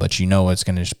all, but you know it's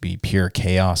going to just be pure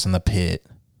chaos in the pit.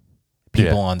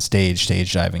 People on stage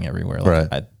diving everywhere.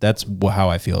 Like, that's how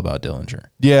I feel about Dillinger.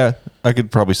 Yeah, I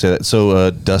could probably say that.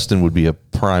 So Dustin would be a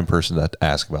prime person to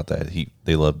ask about that.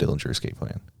 They love Dillinger Escape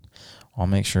Plan. I'll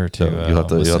make sure to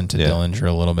listen to Dillinger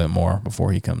a little bit more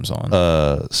before he comes on.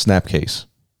 Snapcase.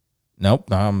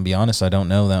 Nope, I'm gonna be honest, I don't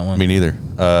know that one. Me neither.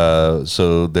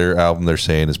 So their album, they're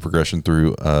saying, is progression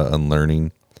through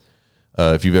unlearning.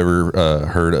 If you've ever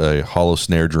heard a hollow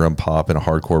snare drum pop in a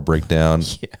hardcore breakdown,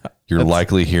 you're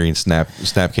likely hearing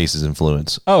Snapcase's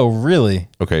influence. Oh, really?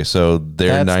 Okay, so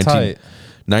their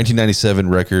 1997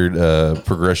 record,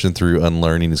 Progression Through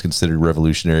Unlearning, is considered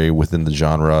revolutionary within the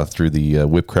genre through the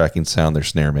whip cracking sound their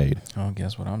snare made. Oh,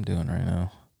 guess what I'm doing right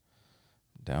now?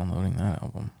 Downloading that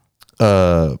album.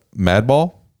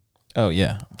 Madball? Oh,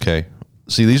 yeah. Okay.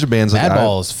 See, these are bands like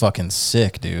Madball is fucking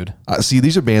sick, dude. See,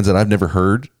 these are bands that I've never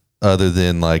heard other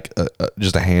than like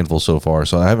just a handful so far.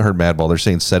 So I haven't heard Madball. They're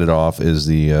saying Set It Off is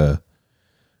the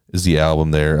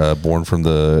album there. Born from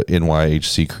the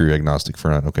NYHC crew, Agnostic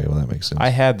Front. Okay, well, that makes sense. I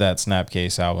had that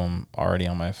Snapcase album already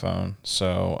on my phone,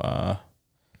 so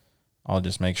I'll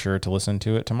just make sure to listen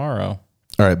to it tomorrow.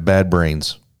 All right, Bad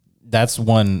Brains. That's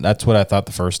what I thought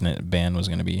the first band was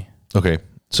going to be. Okay,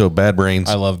 so Bad Brains.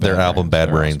 I love their album Bad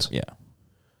Brains. Awesome. Yeah,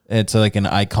 it's like an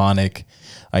iconic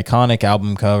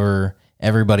album cover.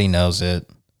 Everybody knows it.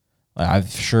 I'm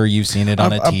sure you've seen it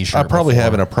on a T-shirt. I probably before.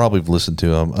 haven't. I probably listened to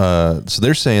them. So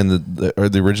they're saying that are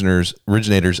the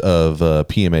originators of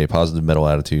PMA, Positive Metal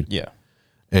Attitude. Yeah,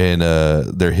 and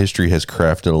their history has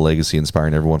crafted a legacy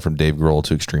inspiring everyone from Dave Grohl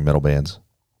to extreme metal bands.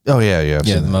 Oh yeah.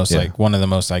 Like one of the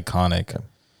most iconic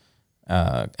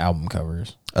album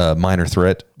covers. Minor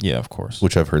Threat. Yeah, of course.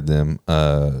 Which I've heard them.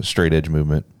 Straight Edge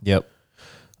Movement. Yep.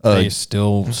 They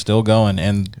still going,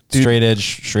 and dude, straight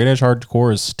edge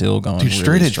hardcore is still going. Dude, straight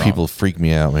really edge strong. People freak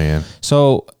me out, man.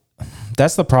 So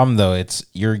that's the problem, though. It's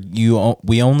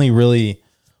we only really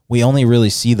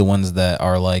see the ones that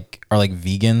are like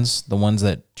vegans, the ones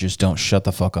that just don't shut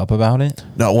the fuck up about it.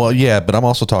 No, well, yeah, but I'm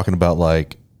also talking about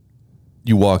like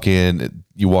you walk into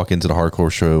the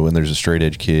hardcore show and there's a straight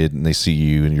edge kid and they see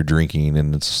you and you're drinking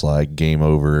and it's just like game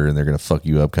over and they're gonna fuck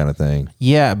you up kind of thing.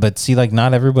 Yeah, but see, like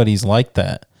not everybody's like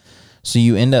that. So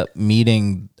you end up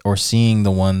meeting or seeing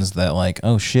the ones that like,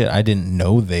 oh shit, I didn't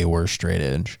know they were straight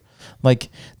edge. Like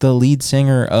the lead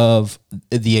singer of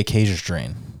the Acacia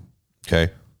Strain.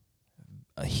 Okay.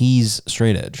 He's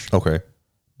straight edge. Okay.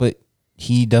 But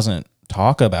he doesn't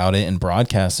talk about it and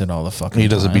broadcast it all the fucking time. He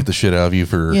doesn't beat the shit out of you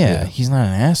for... Yeah, he's not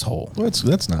an asshole. Well,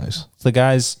 that's nice.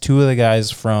 Two of the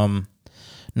guys from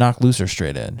Knock Loose are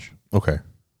straight edge. Okay.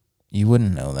 You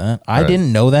wouldn't know that. I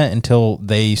didn't know that until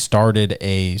they started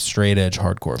a straight edge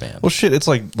hardcore band. Well, shit, it's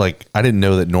like I didn't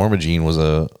know that Norma Jean was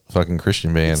a fucking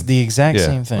Christian band. It's the exact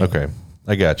same thing. Okay.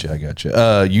 I got you.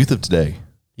 Youth of Today.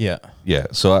 Yeah. Yeah.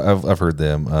 So I've heard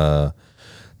them. The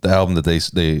album that they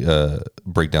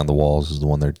break down the walls is the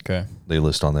one they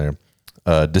list on there.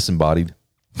 Disembodied.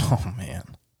 Oh man,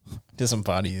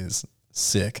 Disembodied is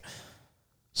sick.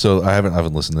 So I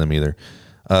haven't listened to them either.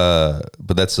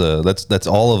 But that's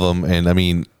all of them, and I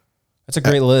mean, That's a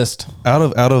great list. Out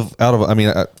of, I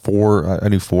mean, four. I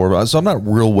knew four, so I'm not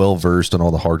real well versed on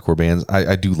all the hardcore bands.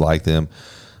 I do like them,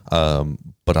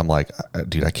 but I'm like,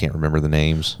 dude, I can't remember the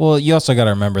names. Well, you also got to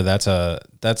remember that's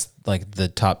like the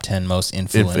top 10 most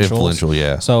influential. Influential,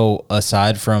 yeah. So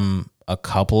aside from a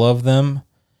couple of them,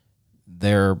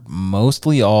 they're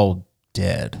mostly all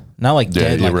dead. Not like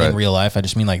dead like in real life. I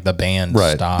just mean like the band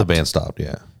stopped. The band stopped,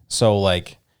 yeah. So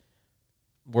like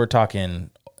we're talking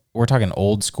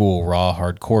old school raw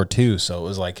hardcore too. So it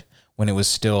was like when it was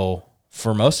still,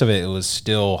 for most of it, it was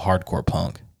still hardcore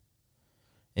punk.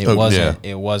 It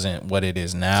wasn't what it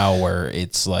is now, where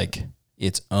it's like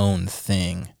its own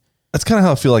thing. That's kind of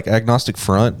how I feel like Agnostic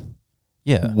Front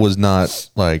was not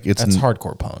like, that's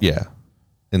hardcore punk. Yeah.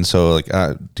 And so like,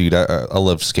 dude, I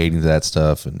love skating to that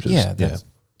stuff and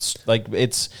just, like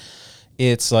it's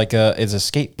a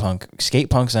skate punk. Skate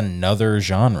punk's another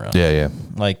genre. Yeah. Yeah.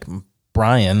 Like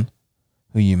Brian,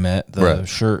 who you met, the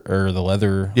shirt or the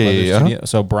leather studio.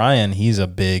 So Brian, he's a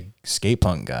big skate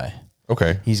punk guy.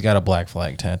 Okay. He's got a Black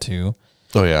Flag tattoo.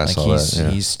 Oh yeah, I saw that. Yeah.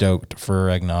 He's stoked for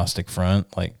Agnostic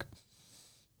Front. Like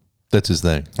that's his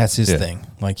thing. That's his thing.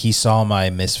 Like he saw my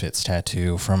Misfits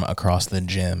tattoo from across the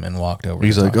gym and walked over.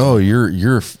 He's like, "Oh,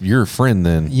 you're a friend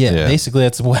then." Yeah, basically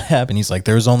that's what happened. He's like,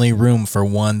 "There's only room for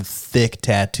one thick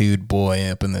tattooed boy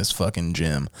up in this fucking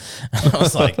gym." And I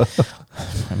was like,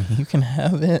 "I mean, you can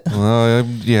have it." Well,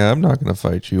 I'm not gonna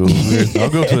fight you. I'll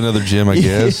go to another gym, I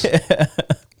guess. Yeah.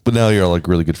 But now you're like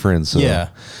really good friends. So. Yeah,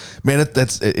 man,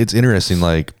 it's interesting.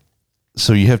 Like,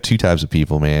 so you have two types of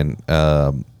people, man.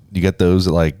 You got those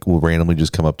that like will randomly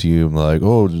just come up to you and like,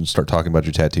 oh, and start talking about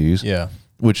your tattoos. Yeah.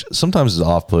 Which sometimes is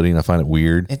off-putting. I find it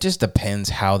weird. It just depends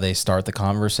how they start the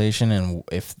conversation, and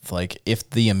if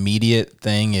the immediate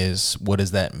thing is, what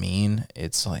does that mean?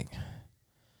 It's like,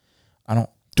 I don't.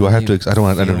 Do I have to? I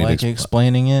don't need like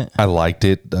explaining it. I liked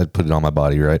it. I put it on my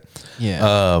body, right?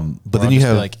 Yeah. But then you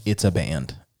have like it's a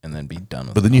band, and then be done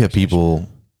with. But then you have people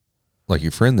like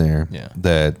your friend there,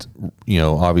 that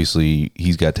obviously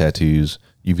he's got tattoos.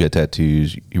 You've got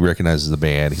tattoos. He recognizes the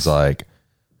band. He's like,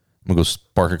 I'm gonna go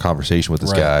spark a conversation with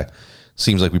this guy.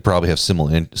 Seems like we probably have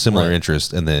similar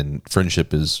interests, and then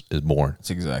friendship is born.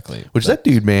 That's exactly. Which that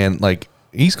dude, man, like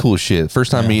he's cool as shit. First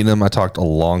time meeting him, I talked a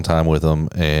long time with him,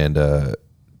 and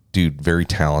dude, very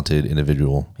talented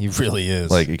individual. He really is,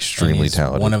 like extremely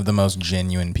talented. One of the most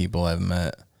genuine people I've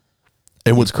met.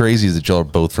 And what's crazy is that y'all are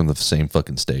both from the same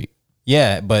fucking state.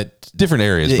 Yeah, but different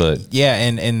areas, but yeah,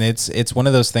 and it's one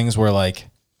of those things where like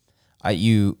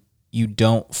you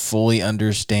don't fully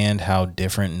understand how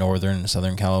different Northern and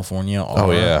Southern California are.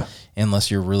 Oh yeah, unless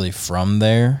you're really from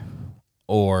there,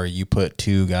 or you put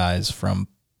two guys from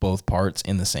both parts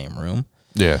in the same room.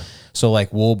 Yeah. So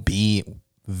like we'll be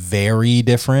very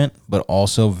different, but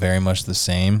also very much the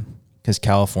same, because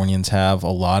Californians have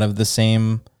a lot of the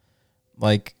same,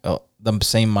 like the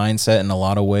same mindset in a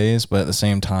lot of ways, but at the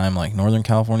same time, like Northern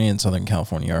California and Southern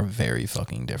California are very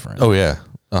fucking different. Oh yeah,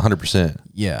 100%.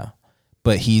 Yeah.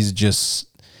 But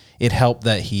it helped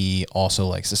that he also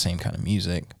likes the same kind of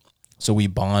music. So we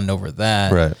bond over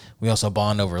that. Right. We also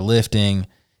bond over lifting.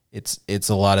 It's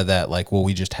a lot of that, like, well,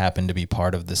 we just happen to be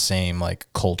part of the same like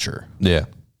culture. Yeah.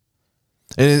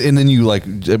 And then you like,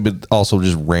 but also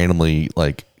just randomly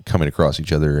like coming across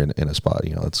each other in a spot,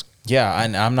 it's. Yeah.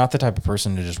 And I'm not the type of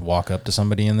person to just walk up to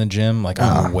somebody in the gym. Like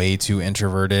I'm way too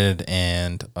introverted.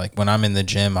 And like when I'm in the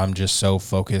gym, I'm just so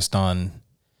focused on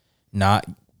not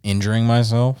injuring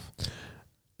myself.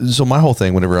 So my whole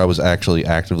thing, whenever I was actually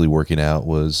actively working out,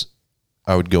 was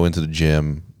I would go into the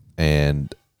gym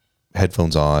and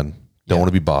headphones on. Don't want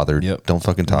to be bothered. Yep. Don't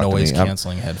fucking talk to me. Noise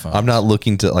canceling headphones. I'm not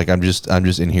looking to like. I'm just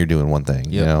in here doing one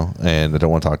thing, and I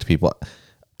don't want to talk to people.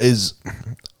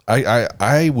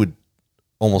 I would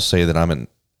almost say that I'm an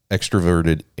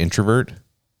extroverted introvert.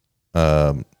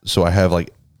 So I have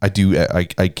like I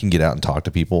can get out and talk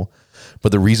to people.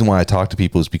 But the reason why I talk to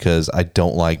people is because I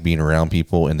don't like being around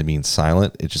people and to being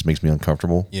silent. It just makes me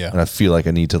uncomfortable. Yeah. And I feel like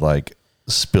I need to like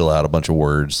spill out a bunch of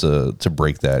words to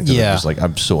break that. Yeah. I'm just like,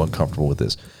 I'm so uncomfortable with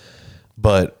this.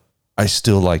 But I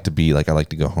still like to be like, I like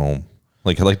to go home.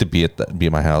 Like I like to be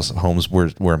at my house. Home's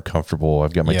where I'm comfortable.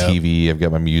 I've got my TV. I've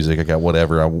got my music. I got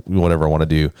whatever I want to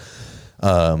do.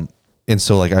 And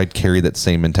so like I'd carry that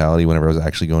same mentality whenever I was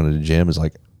actually going to the gym. Is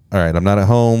like, all right, I'm not at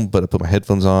home, but I put my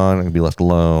headphones on. I can be left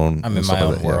alone. I'm in my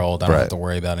own world. I don't have to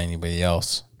worry about anybody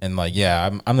else. And like,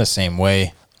 I'm the same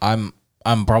way. I'm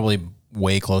probably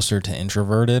way closer to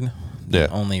introverted. The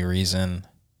only reason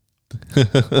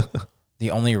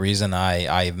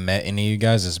I met any of you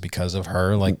guys is because of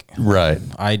her. Like, right.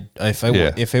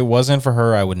 If it wasn't for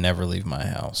her, I would never leave my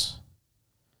house.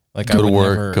 Like go to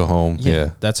work, go home.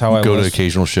 Yeah. That's how I go was. To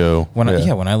occasional show. When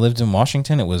I lived in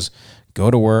Washington, it was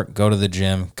go to work, go to the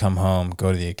gym, come home,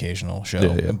 go to the occasional show.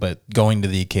 Yeah. But going to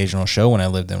the occasional show when I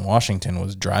lived in Washington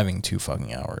was driving 2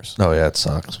 fucking hours. Oh yeah, it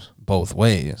sucks. Both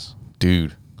ways.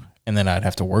 Dude. And then I'd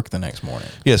have to work the next morning.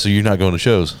 Yeah, so you're not going to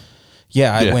shows.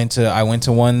 Yeah, I went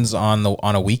to ones on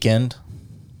a weekend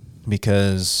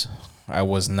because I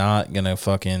was not gonna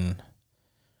fucking,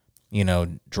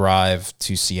 drive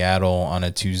to Seattle on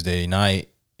a Tuesday night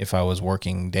if I was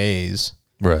working days.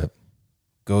 Right.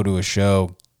 Go to a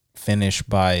show, finish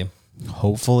by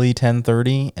hopefully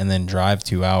 10:30, and then drive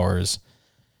 2 hours.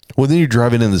 Well, then you're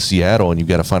driving into Seattle and you've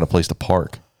got to find a place to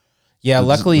park. Yeah,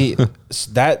 luckily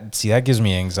that gives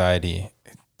me anxiety.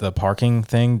 The parking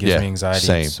thing gives me anxiety.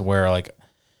 Same. It's where like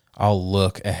I'll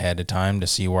look ahead of time to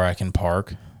see where I can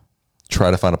park.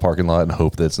 Try to find a parking lot and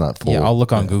hope that it's not full. Yeah, I'll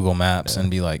look on Google Maps and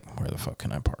be like, where the fuck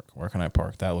can I park? Where can I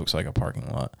park? That looks like a parking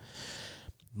lot.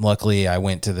 Luckily, I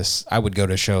would go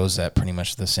to shows at pretty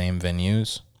much the same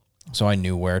venues, so I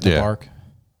knew where to park.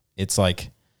 It's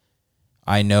like,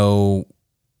 I know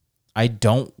I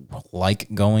don't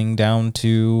like going down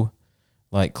to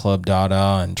like Club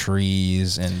Dada and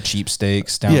Trees and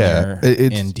Cheapsteaks down there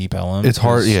in Deep Ellum. It's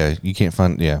hard. Yeah, you can't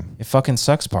find. Yeah, it fucking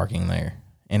sucks parking there,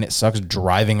 and it sucks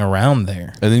driving around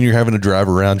there. And then you're having to drive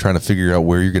around trying to figure out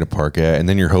where you're going to park at, and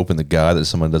then you're hoping to God that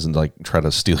someone doesn't like try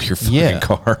to steal your fucking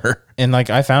car. And like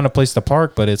I found a place to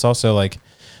park, but it's also like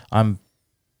I'm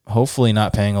hopefully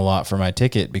not paying a lot for my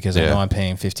ticket because I know I'm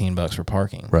paying $15 for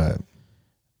parking. Right.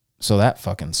 So that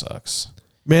fucking sucks.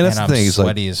 Man, that's and the thing. I'm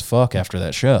sweaty as fuck after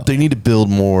that show. They need to build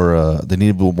more. They need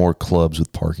to build more clubs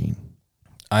with parking.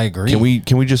 I agree.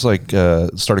 Can we just like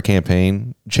start a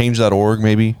campaign? Change.org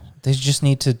maybe. They just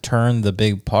need to turn the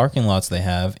big parking lots they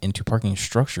have into parking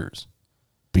structures.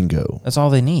 Bingo. That's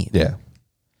all they need. Yeah.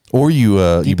 Or you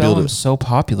Deep build Ellum's so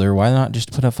popular. Why not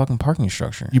just put a fucking parking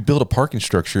structure? You build a parking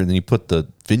structure and then you put the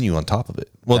venue on top of it.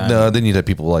 Well, no, then you'd have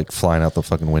people like flying out the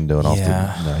fucking window and off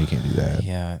the. No, you can't do that.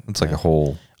 Yeah, it's like a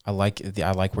whole. I like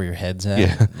where your head's at.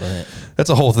 Yeah, but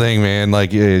that's a whole thing, man.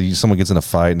 Like, someone gets in a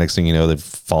fight, next thing you know, they've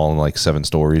fallen like 7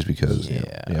 stories because.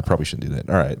 Yeah, probably shouldn't do that.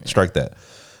 All right, strike that.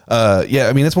 Yeah,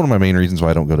 I mean that's one of my main reasons why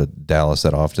I don't go to Dallas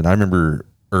that often. I remember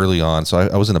early on, so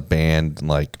I was in a band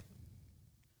like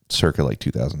circa like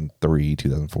 2003,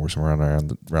 2004, somewhere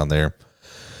around there,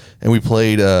 and we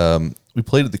played at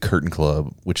the Curtain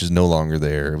Club, which is no longer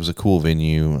there. It was a cool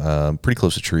venue, pretty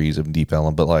close to Trees in Deep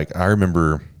Ellum, but like I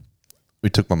remember we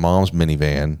took my mom's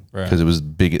minivan because it was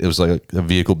big. It was like a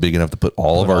vehicle big enough to put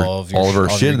all of our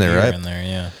shit in there, right? In there,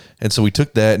 yeah. And so we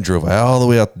took that and drove all the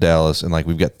way out to Dallas, and like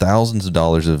we've got thousands of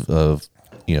dollars of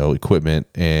equipment,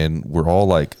 and we're all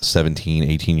like 17,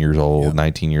 18 years old,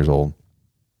 19 years old,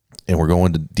 and we're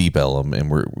going to Deep Ellum,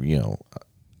 and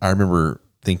I remember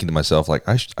thinking to myself like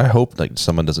I hope like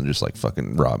someone doesn't just like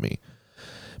fucking rob me.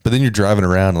 But then you're driving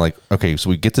around and like, okay, so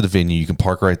we get to the venue, you can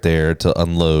park right there to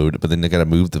unload, but then they got to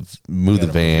move the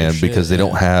van because they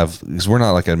don't have, because we're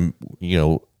not like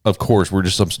of course we're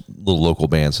just some little local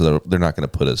band, so they're not going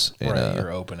to put us in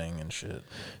your opening and shit.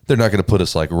 They're not going to put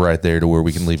us like right there to where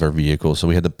we can leave our vehicle, so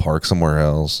we had to park somewhere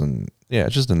else, and yeah,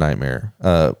 it's just a nightmare.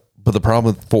 But the problem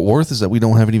with Fort Worth is that we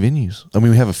don't have any venues. I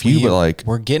mean, we have a few, but like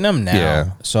we're getting them now.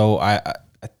 Yeah. So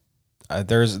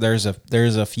there's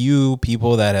a few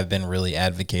people that have been really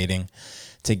advocating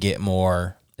to get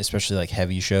more, especially like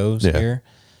heavy shows here.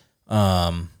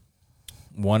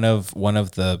 One of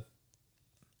the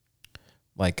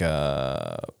like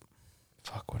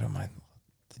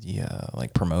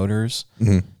like promoters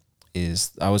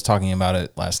is, I was talking about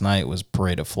it last night, was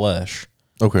Parade of Flesh.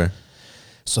 Okay.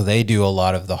 So they do a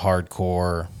lot of the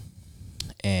hardcore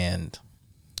and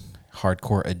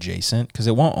hardcore adjacent, because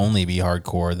it won't only be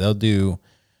hardcore. They'll do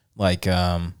like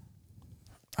I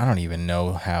don't even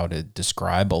know how to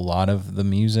describe a lot of the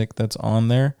music that's on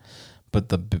there, but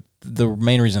the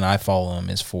main reason I follow them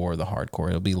is for the hardcore.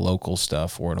 It'll be local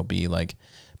stuff, or it'll be like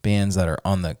bands that are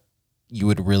on the, you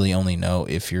would really only know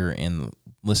if you're in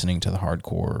listening to the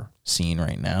hardcore scene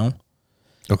right now.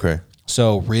 Okay.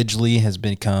 So Ridgely has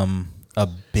become a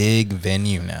big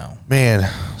venue now. Man,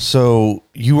 so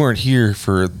you weren't here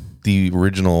for the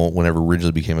original whenever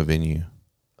Ridgely became a venue.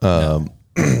 No.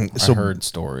 So I heard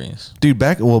stories. Dude,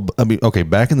 back in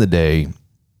the day,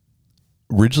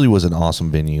 Ridgely was an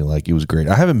awesome venue. Like, it was great.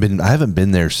 I haven't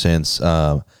been there since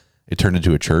it turned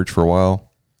into a church for a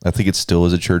while. I think it still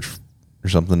is a church or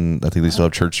something. I think they still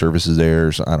have church services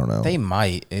there. So I don't know. They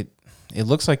might. It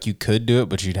looks like you could do it,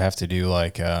 but you'd have to do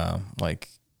like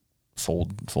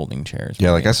folding chairs.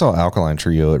 Yeah, like I saw Alkaline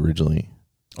Trio at Ridgely.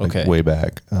 Like way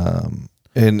back.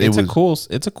 And it's a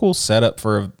cool setup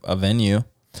for a venue.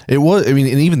 It was. I mean,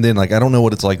 and even then, like I don't know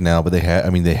what it's like now, but they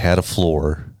had a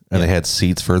floor and they had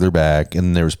seats further back,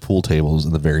 and there was pool tables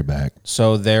in the very back.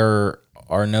 So there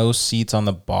are no seats on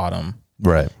the bottom.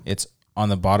 Right. It's on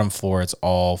the bottom floor. It's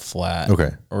all flat.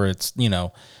 Okay. Or it's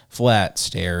flat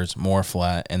stairs, more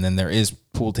flat, and then there is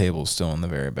pool tables still in the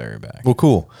very, very back. Well,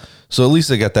 cool. So at least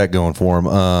they got that going for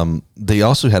them. They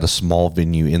also had a small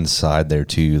venue inside there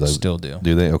too. Like, Still do.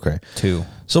 Do they? Okay. 2.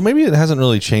 So maybe it hasn't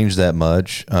really changed that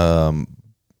much. I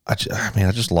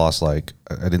just lost I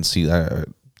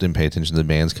didn't pay attention to the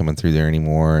bands coming through there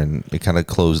anymore, and it kind of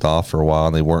closed off for a while,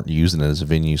 and they weren't using it as a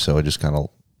venue, so I just kind of.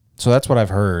 So that's what I've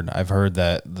heard. I've heard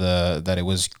that that it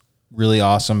was really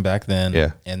awesome back then.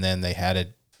 Yeah. And then they had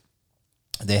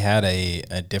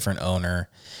a different owner,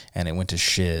 and it went to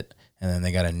shit. And then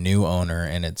they got a new owner,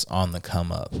 and it's on the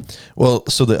come up. Well,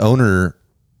 so the owner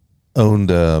owned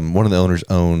one of the owners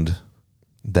owned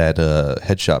that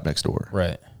head shop next door,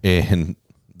 Right. and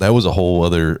that was a whole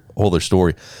other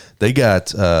story. They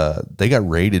got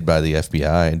raided by the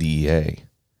FBI and DEA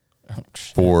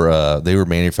for they were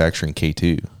manufacturing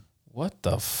K2. What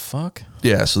the fuck?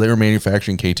 Yeah, so they were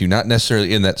manufacturing K2, not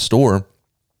necessarily in that store,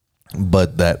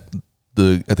 but I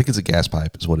think it's a gas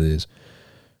pipe is what it is,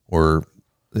 or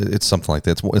it's something like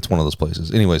that. It's one of those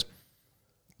places. Anyways,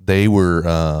 they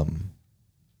were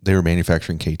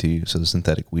manufacturing K2, so the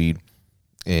synthetic weed,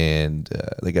 and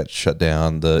they got shut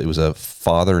down. It was a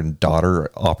father and daughter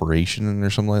operation or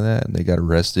something like that, and they got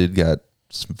arrested, got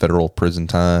some federal prison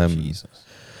time. Jesus.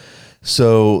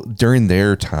 So during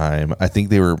their time, I think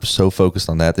they were so focused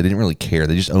on that they didn't really care.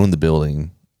 They just owned the building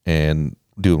and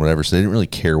doing whatever. So they didn't really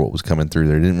care what was coming through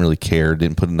there. They didn't really care.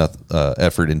 Didn't put enough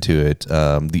effort into it.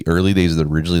 The early days of the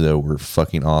Ridgely though were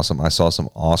fucking awesome. I saw some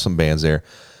awesome bands there.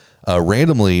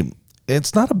 Randomly,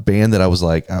 it's not a band that I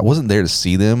wasn't there to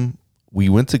see them. We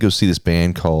went to go see this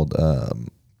band called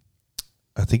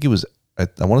I think it was I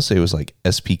want to say it was like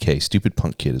SPK, Stupid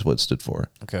Punk Kid is what it stood for.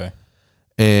 Okay.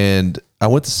 And I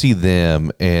went to see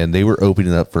them, and they were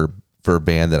opening up for a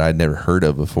band that I'd never heard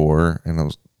of before,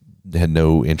 and had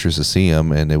no interest to see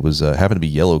them, and it was happened to be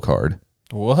Yellow Card.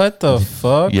 What the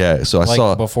fuck? Yeah, so I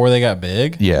saw before they got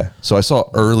big. Yeah, so I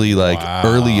saw early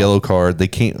Yellow Card. They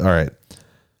came. All right,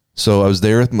 so I was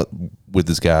there with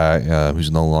this guy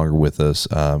who's no longer with us.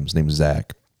 His name is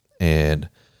Zach, and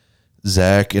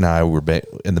Zach and I were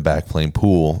in the back playing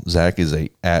pool. Zach was an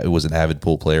avid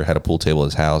pool player, had a pool table at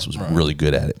his house, was really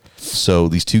good at it. So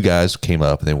these two guys came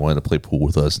up and they wanted to play pool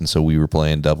with us, and so we were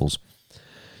playing doubles.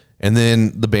 And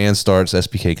then the band starts,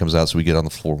 SPK comes out, so we get on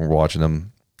the floor and we're watching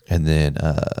them. And then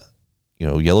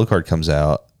Yellow Card comes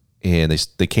out, and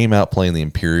they came out playing the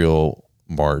Imperial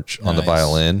March on the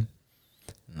violin.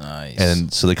 Nice.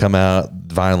 And so they come out,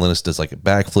 the violinist does like a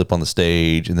backflip on the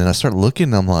stage, and then I start looking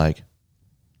and I'm like,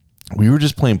 we were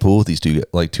just playing pool with these two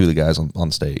of the guys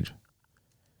on stage.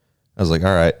 I was like,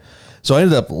 all right. So I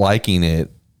ended up liking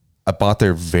it. I bought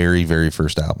their very, very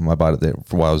first album. I bought it there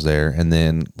for while I was there. And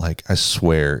then I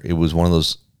swear it was one of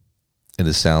those, and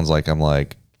it sounds like I'm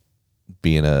like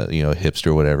being a hipster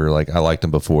or whatever. Like I liked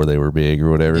them before they were big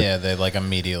or whatever. Yeah, they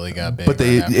immediately got big. But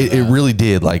it really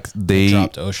did. Like they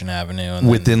dropped Ocean Avenue, and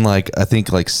within I think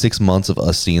 6 months of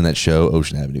us seeing that show,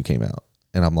 Ocean Avenue came out.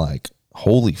 And I'm like,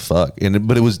 holy fuck.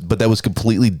 But that was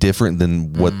completely different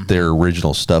than what their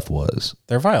original stuff was.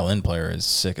 Their violin player is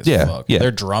sick as fuck. Yeah.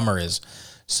 Their drummer is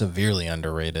severely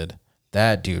underrated.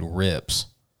 That dude rips.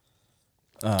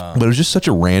 But it was just such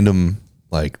a random,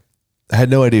 I had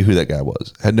no idea who that guy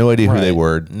was. Had no idea who they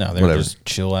were. No, they were just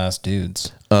chill ass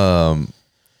dudes. The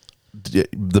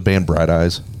band Bright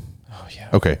Eyes. Oh yeah.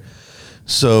 Okay.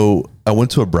 So I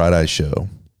went to a Bright Eyes show.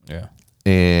 Yeah.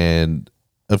 And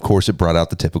of course it brought out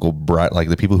the typical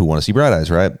the people who want to see Bright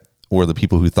Eyes, right? Or the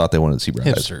people who thought they wanted to see Bright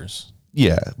Eyes. Hipsters.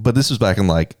 Yeah. But this was back in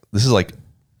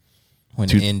when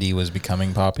indie was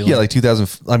becoming popular. Yeah,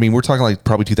 2000. I mean, we're talking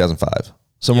probably 2005.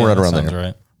 Somewhere right around there.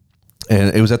 Right.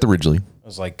 And it was at the Ridgely. It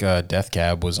was Death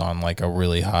Cab was on a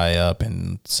really high up,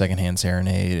 and Secondhand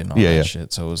Serenade and all that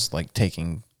shit. So it was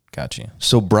got you.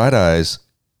 So Bright Eyes,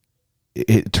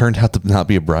 it turned out to not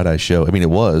be a Bright Eyes show. I mean, it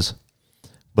was,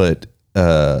 but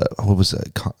what was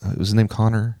that? Was his name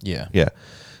Connor? Yeah. Yeah.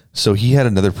 So he had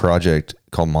another project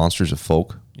called Monsters of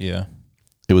Folk. Yeah.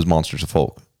 It was Monsters of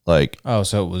Folk.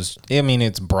 So it was. I mean,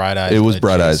 it's Bright Eyes. It was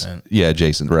Bright Eyes. Yeah,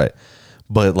 adjacent, right?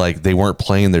 But they weren't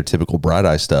playing their typical Bright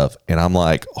Eyes stuff, and I'm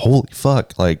like, holy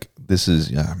fuck! This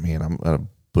is, man, I'm gonna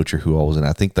butcher who all was in it.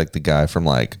 I think the guy from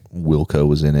Wilco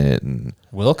was in it, and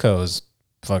Wilco's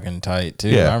fucking tight too.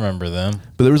 Yeah. I remember them.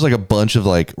 But there was a bunch of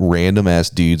random ass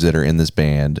dudes that are in this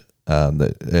band,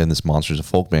 in this Monsters of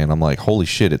Folk band. I'm like, holy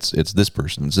shit! It's this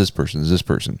person, it's this person, it's this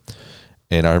person.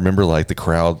 And I remember like the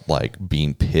crowd like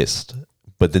being pissed,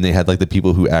 but then they had like the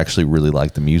people who actually really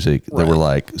liked the music that were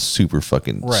like super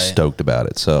fucking stoked about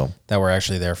it. So that were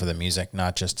actually there for the music,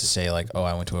 not just to say like, oh,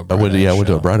 I went to a Bright Eyes show. I went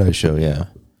to a Bright Eyes show. Yeah.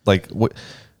 Like what?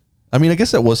 I mean, I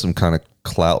guess that was some kind of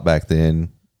clout back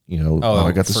then. You know,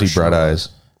 I got to see Bright Eyes.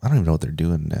 I don't even know what they're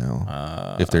doing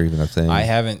now, if they're even a thing. I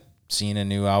haven't seen a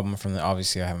new album from them.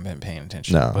 Obviously, I haven't been paying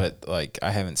attention. But like,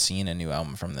 I haven't seen a new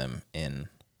album from them in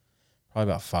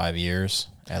probably about 5 years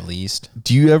at least.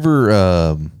 Do you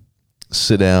ever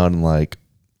sit down and like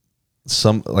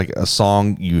a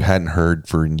song you hadn't heard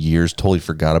for years, totally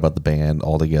forgot about the band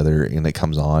altogether, and it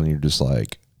comes on and you're just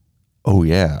like, oh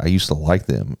yeah, I used to like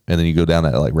them, and then you go down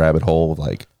that like rabbit hole of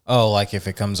like, oh, like if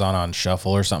it comes on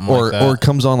shuffle or something like that, or it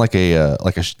comes on like a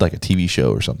TV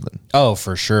show or something. Oh,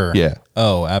 for sure. Yeah.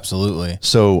 Oh, absolutely.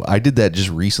 So I did that just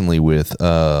recently with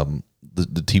the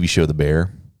TV show The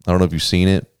Bear. I don't know if you've seen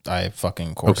it. I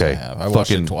fucking I have. I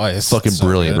watched it twice. Fucking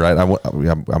brilliant, right?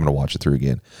 I'm gonna watch it through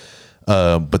again.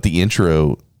 But the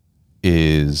intro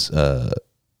is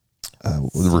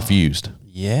Refused.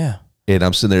 Yeah. And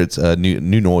I'm sitting there. It's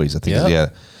new noise. I think. Yep. Yeah.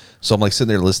 So I'm like sitting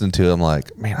there listening to it. I'm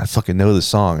like, man, I fucking know this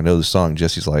song. I know this song.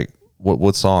 Jesse's like,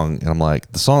 what song? And I'm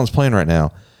like, the song is playing right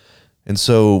now. And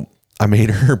so I made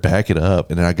her back it up,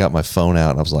 and then I got my phone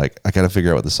out, and I was like, I got to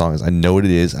figure out what the song is. I know what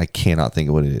it is. I cannot think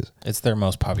of what it is. It's their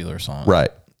most popular song. Right.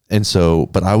 And so,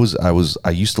 but I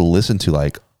used to listen to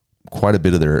like quite a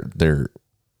bit of their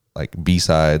like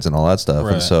B-sides and all that stuff.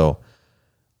 Right. And so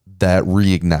that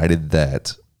reignited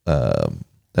that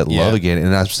love again.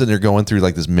 And I was sitting there going through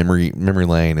like this memory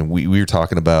lane, and we were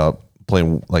talking about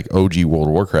playing like OG World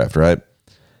of Warcraft, right?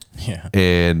 Yeah.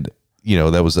 And you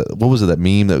know, that was what was it, that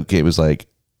meme that it was like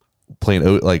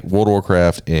playing like World of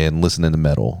Warcraft and listening to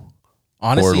metal.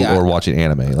 Honestly, or watching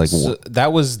anime. Like so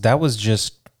that was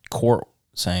just Court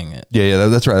saying it. Yeah,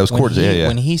 that's right. That was Court. Yeah.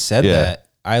 When he said that,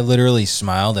 I literally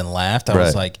smiled and laughed. I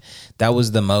was like, that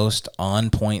was the most on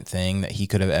point thing that he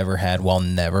could have ever had while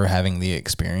never having the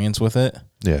experience with it.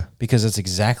 Yeah. Because that's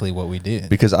exactly what we did.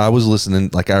 Because I was listening,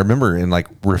 like I remember and like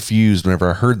Refused whenever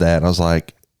I heard that, and I was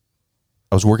like,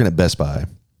 I was working at Best Buy,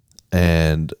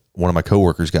 and one of my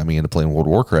coworkers got me into playing World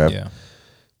of Warcraft. Yeah.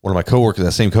 One of my coworkers,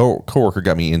 that same coworker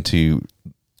got me into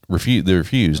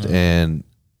Refused. Mm-hmm. And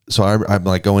so I'm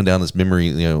like going down this memory,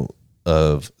 you know,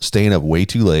 of staying up way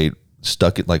too late,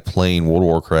 stuck at like playing World of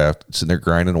Warcraft, sitting there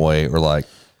grinding away, or like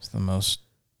it's the most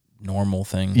normal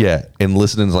thing. Yeah, and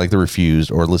listening to like the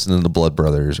Refused, or listening to Blood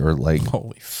Brothers, or like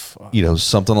holy fuck, you know,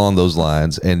 something along those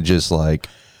lines, and just like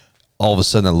all of a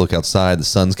sudden I look outside, the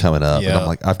sun's coming up, and I'm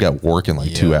like, I've got work in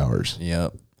like 2 hours.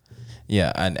 Yep.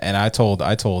 Yeah, and I told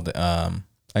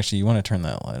actually, you want to turn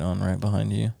that light on right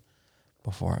behind you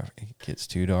before it gets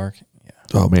too dark. Yeah.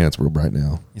 Oh man, it's real bright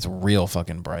now. It's real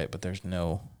fucking bright, but there's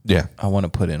no. Yeah. I want to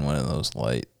put in one of those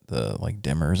the like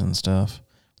dimmers and stuff.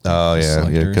 Oh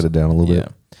yeah, cut it down a little bit.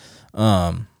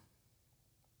 I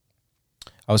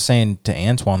was saying to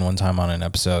Antoine one time on an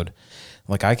episode,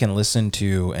 like I can listen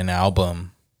to an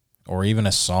album or even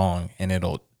a song and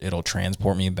it'll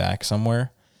transport me back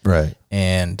somewhere. Right.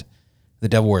 And The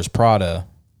Devil Wears Prada,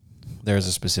 there's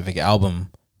a specific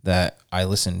album that I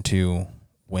listened to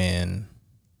when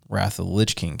Wrath of the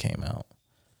Lich King came out,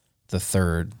 the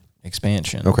third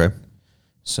expansion. Okay.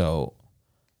 So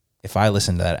if I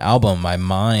listen to that album, my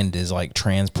mind is like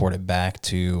transported back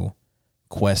to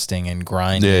questing and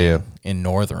grinding in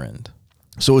Northrend.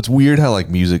 So it's weird how like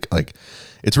music, like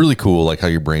it's really cool, like how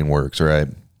your brain works, right?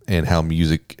 And how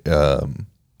music,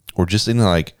 or just in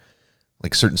like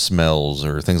certain smells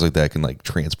or things like that can like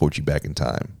transport you back in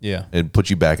time. Yeah. And put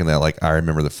you back in that, like, I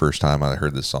remember the first time I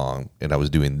heard this song and I was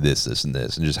doing this, and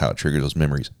this, and just how it triggered those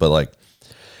memories. But like,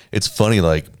 it's funny,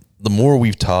 like the more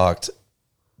we've talked,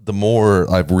 the more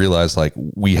I've realized like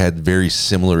we had very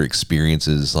similar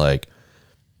experiences. Like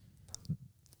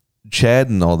Chad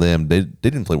and all them, they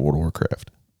didn't play World of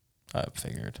Warcraft. I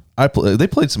figured. They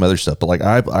played some other stuff, but like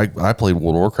I played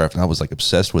World of Warcraft and I was like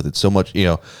obsessed with it so much. You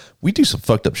know, we do some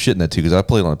fucked up shit in that too, because I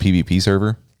played on a PvP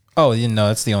server. Oh, you know,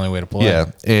 that's the only way to play.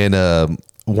 Yeah, and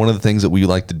one of the things that we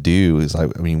like to do is, I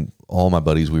mean, all my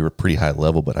buddies, we were pretty high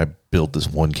level, but I built this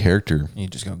one character. You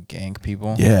just go gank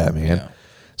people. Yeah, man. Yeah.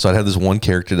 So I'd have this one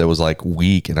character that was like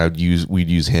weak, and we'd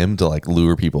use him to like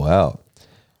lure people out.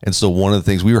 And so one of the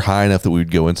things, we were high enough that we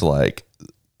would go into like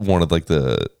one of like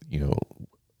the, you know,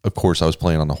 of course I was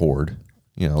playing on the Horde.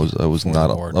 You know, I was not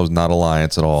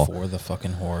Alliance at all. For the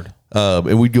fucking Horde.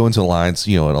 And we'd go into Alliance,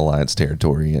 you know, an Alliance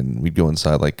territory, and we'd go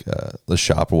inside like the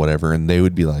shop or whatever, and they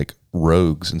would be like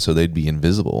rogues, and so they'd be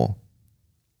invisible.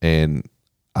 And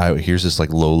here's this like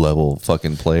low level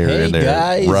fucking player in there,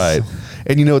 guys. right?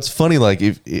 And it's funny, like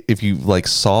if you like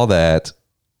saw that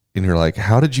and you're like,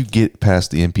 how did you get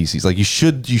past the NPCs? Like you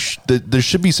should there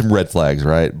should be some red flags,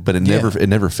 right? But it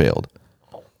never failed.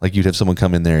 Like you'd have someone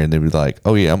come in there and they'd be like,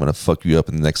 oh yeah, I'm gonna fuck you up,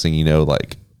 and the next thing you know,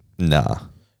 like, nah.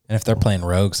 And if they're playing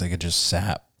rogues, they could just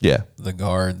sap the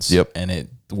guards. Yep. And it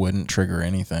wouldn't trigger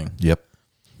anything. Yep.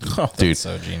 Oh, that's dude,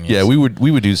 so genius. Yeah, we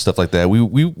would do stuff like that. We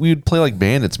would play like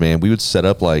bandits, man. We would set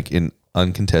up like in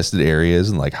uncontested areas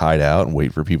and like hide out and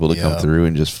wait for people to come through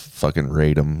and just fucking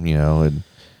raid them, and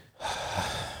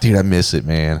dude, I miss it,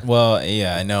 man. Well,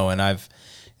 yeah, I know. And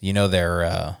they're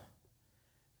how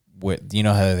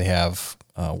they have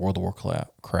World of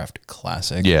Warcraft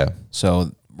Classic. Yeah.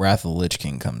 So Wrath of the Lich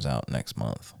King comes out next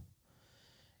month.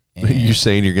 And you're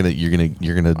saying you're gonna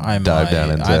dive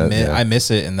down into that. I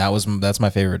miss it, and that's my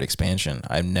favorite expansion.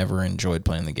 I've never enjoyed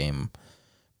playing the game.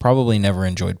 Probably never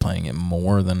enjoyed playing it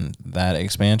more than that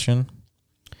expansion.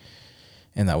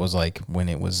 And that was like when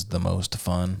it was the most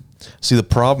fun. See, the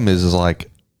problem is like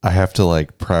I have to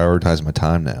like prioritize my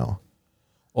time now.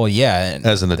 Well, yeah.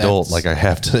 As an adult, like I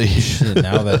have to.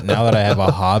 now that I have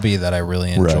a hobby that I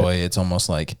really enjoy, it's almost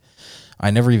like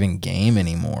I never even game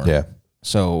anymore. Yeah.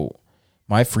 So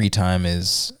my free time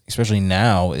is, especially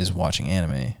now, is watching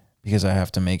anime because I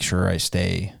have to make sure I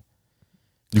stay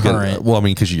current. Well, I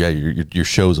mean, because your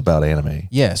show's about anime.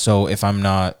 Yeah. So if I'm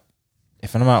not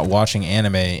watching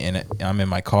anime and I'm in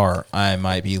my car, I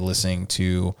might be listening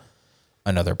to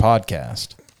another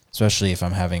podcast. Especially if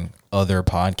I'm having other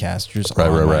podcasters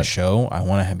on my show, I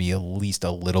want to be at least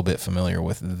a little bit familiar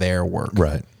with their work.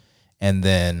 Right. And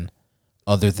then,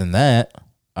 other than that,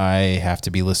 I have to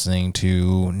be listening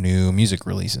to new music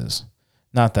releases.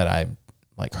 Not that I'm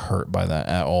like hurt by that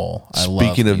at all.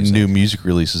 Speaking of new music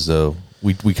releases, though,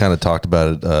 we kind of talked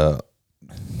about it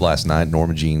last night.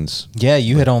 Norma Jean's. Yeah,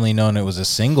 you had only known it was a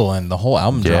single, and the whole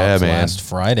album dropped last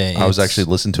Friday. I was actually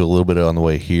listening to a little bit on the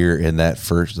way here, and that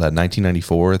first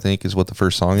 1994, I think, is what the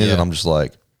first song is, and I'm just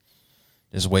like,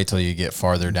 just wait till you get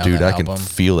farther down. Dude, I album. can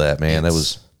feel that, man.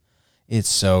 It's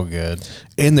so good.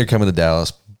 And they're coming to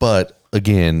Dallas, but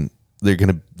again, they're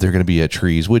gonna be at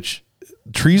Trees, which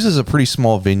Trees is a pretty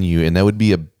small venue, and that would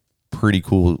be a pretty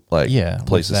cool place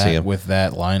to see them with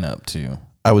that lineup too.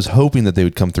 I was hoping that they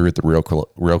would come through at the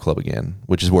Rail Club again,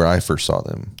 which is where I first saw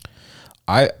them.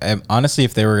 I am honestly,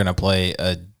 if they were gonna play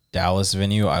a Dallas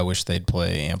venue, I wish they'd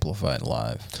play Amplified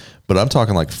live. But I'm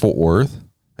talking like Fort Worth.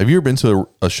 Have you ever been to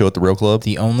a show at the Rail Club?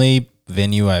 The only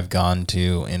venue I've gone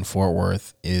to in Fort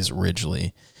Worth is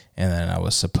Ridgely, and then I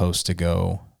was supposed to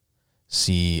go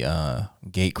see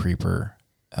Gate Creeper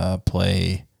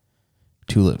play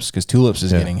Tulips, because Tulips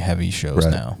is getting heavy shows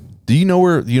now. Do you know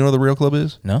where the Rail Club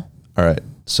is? No. All right.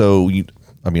 So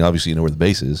obviously you know where the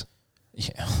base is. Yeah.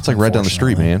 It's like right down the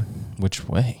street, man. Which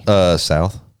way?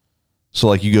 South. So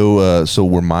like you go, so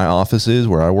where my office is,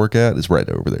 where I work at, is right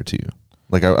over there too.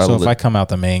 Like if I come out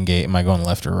the main gate, am I going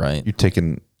left or right? You're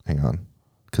taking, hang on.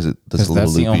 Because that's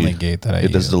the only gate that I use.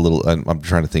 It does a little, I'm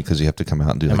trying to think because you have to come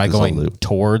out and do Am I going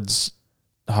towards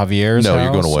Javier's house? No,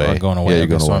 you're going away. I'm going away. Yeah, you're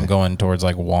going away. I'm going towards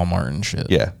like Walmart and shit.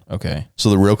 Yeah. Okay. So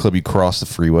the Rail Club, you cross the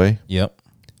freeway. Yep.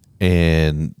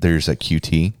 And there's a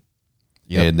QT.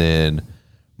 Yep. And then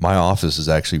my office is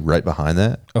actually right behind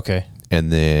that. Okay.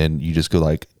 And then you just go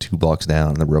like 2 blocks down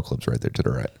and the Rail Club's right there to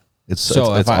the right.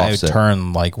 If I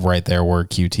turn like right there where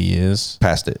QT is?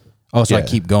 Past it. Oh, so I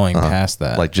keep going past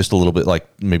that. Like just a little bit, like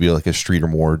maybe like a street or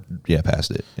more. Yeah,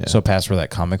 past it. Yeah. So past where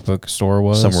that comic book store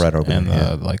was? Somewhere right over there. And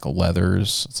the like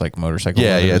leathers. It's like motorcycle.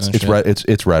 Yeah, yeah. It's right.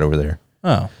 It's right over there.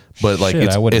 Oh. But like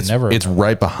it's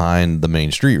right behind the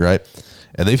main street, right?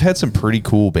 And they've had some pretty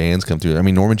cool bands come through. I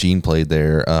mean, Norma Jean played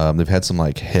there. They've had some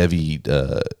like heavy,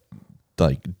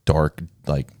 like dark,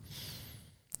 like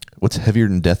what's heavier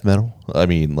than death metal? I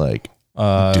mean, like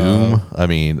doom. I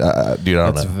mean, dude,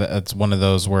 I don't know. It's one of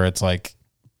those where it's like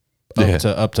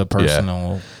up to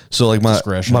personal. Yeah. So like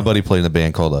discretion. my buddy played in a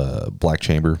band called Black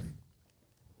Chamber,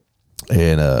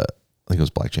 and I think it was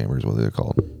Black Chamber is what they're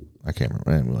called. I can't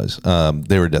remember what it was.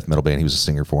 They were a death metal band. He was a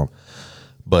singer for them.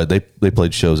 But they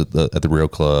played shows at the Rail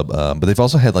Club. But they've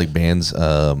also had like bands,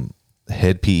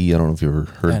 Head PE. I don't know if you ever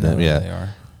heard of them. Yeah,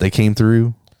 they came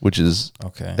through, which is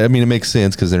okay. I mean, it makes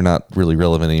sense because they're not really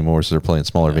relevant anymore, so they're playing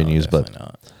smaller venues. But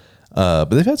but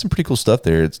they've had some pretty cool stuff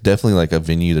there. It's definitely like a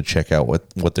venue to check out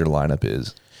what their lineup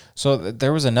is. So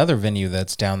there was another venue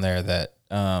that's down there that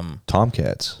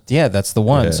Tomcats. Yeah, that's the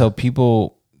one. Yeah.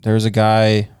 So there's a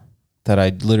guy that I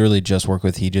literally just worked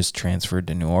with. He just transferred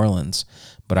to New Orleans.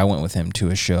 But I went with him to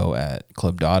a show at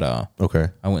Club Dada. Okay.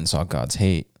 I went and saw God's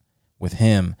Hate with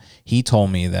him. He told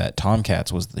me that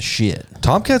Tomcats was the shit.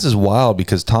 Tomcats is wild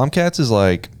because Tomcats is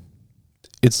like,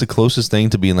 it's the closest thing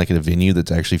to being like in a venue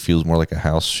that actually feels more like a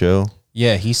house show.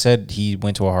 Yeah, he said he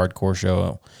went to a hardcore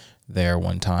show there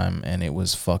one time, and it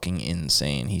was fucking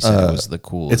insane. He said it was the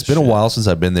coolest. It's been a while since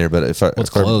I've been there, but it's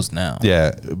closed now.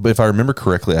 Yeah, but if I remember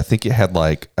correctly, I think it had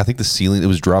the ceiling. It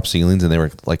was drop ceilings, and they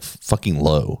were like fucking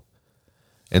low.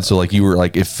 And so like you were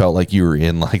like, it felt like you were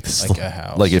in like this, like a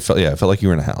house. Like it felt like you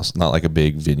were in a house, not like a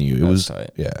big venue. It was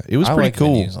tight. Yeah, it was I pretty like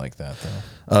cool. venues like that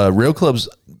though. Rail clubs,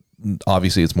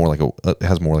 obviously, it's more like it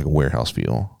has more like a warehouse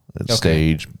feel. It's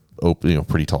stage, open,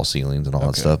 pretty tall ceilings and all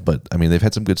that stuff. But I mean, they've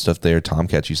had some good stuff there.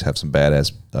 Tomcats used to have some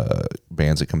badass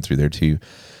bands that come through there too.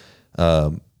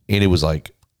 And it was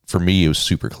like, for me, it was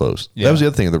super close. Yeah. That was the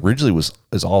other thing. The Ridgely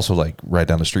is also like right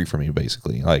down the street from me,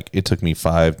 basically. Like it took me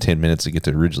 5-10 minutes to get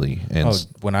to Ridgely. And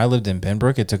when I lived in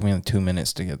Benbrook, it took me like 2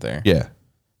 minutes to get there. Yeah,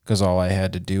 because all I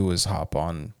had to do was hop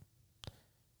on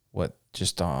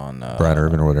Brian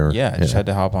Irvin or whatever. Yeah, I just had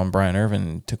to hop on Brian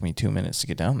Irvin. It took me 2 minutes to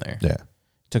get down there. Yeah,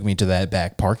 took me to that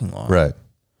back parking lot. Right.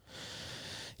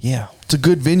 Yeah, it's a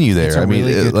good venue there. I mean,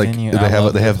 really like venue. they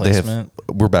have.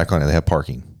 We're back on it. They have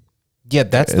parking. Yeah,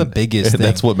 that's the biggest thing.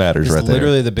 That's what matters, right there.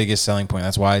 Literally the biggest selling point.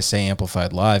 That's why I say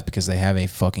amplified live, because they have a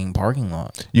fucking parking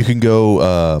lot. You can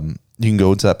go. You can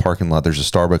go into that parking lot. There's a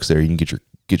Starbucks there. You can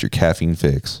get your caffeine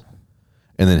fix,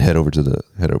 and then head over to the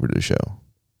show.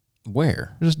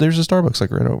 Where? There's a Starbucks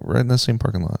like right in that same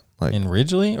parking lot. Like in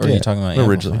Ridgely, or are you talking about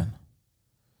Ridgely?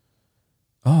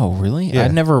 Oh, really? Yeah. I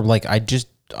never I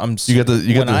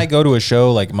go to a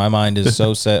show, like my mind is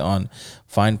so set on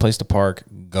find place to park,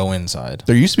 go inside.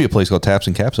 There used to be a place called Taps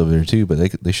and Caps over there too, but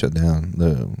they shut down.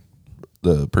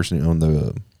 The person who owned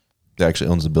that actually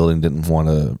owns the building didn't want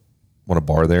a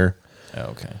bar there. Oh,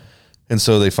 okay. And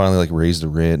so they finally like raised the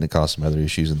rent, and it caused some other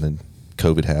issues, and then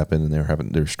COVID happened, and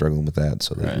they were struggling with that,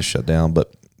 so they just shut down.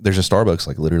 But there's a Starbucks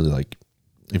like literally like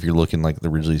if you're looking like the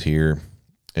Ridgely's here,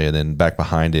 and then back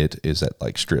behind it is that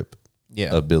like strip.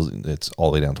 Yeah, a building that's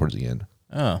all the way down towards the end.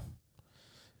 Oh,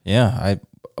 yeah.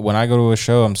 When I go to a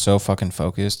show, I'm so fucking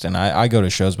focused, and I go to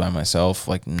shows by myself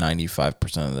like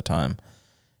 95% of the time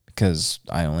because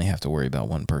I only have to worry about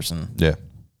one person. Yeah,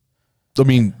 I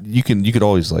mean, you could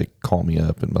always like call me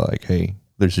up and be like, "Hey,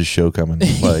 there's this show coming,"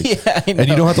 like, yeah, and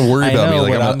you don't have to worry about me.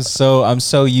 Like, I'm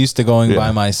so used to going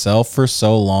by myself for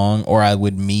so long, or I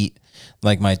would meet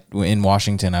like in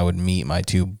Washington, I would meet my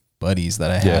two buddies that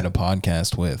I had a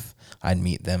podcast with. I'd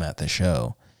meet them at the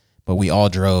show, but we all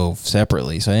drove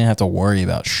separately, so I didn't have to worry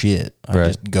about shit. I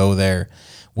just go there.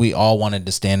 We all wanted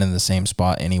to stand in the same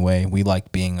spot anyway. We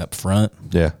liked being up front.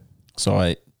 Yeah.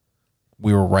 So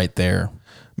we were right there.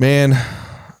 Man,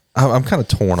 I'm kind of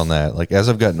torn on that. Like as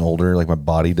I've gotten older, like my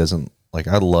body doesn't like.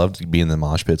 I love to be in the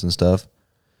mosh pits and stuff,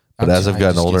 but as I've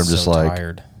gotten older, I'm just like,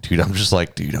 tired. Dude,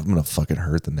 I'm gonna fucking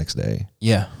hurt the next day.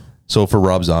 Yeah. So for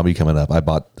Rob Zombie coming up, I've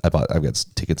got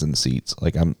tickets in the seats.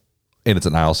 Like and it's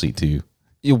an aisle seat too.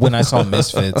 When I saw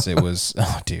Misfits, it was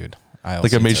dude. I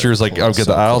made sure it's like I'll get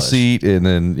the aisle seat, and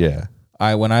then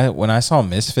when I saw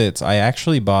Misfits, I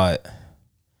actually bought.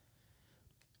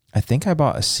 I think I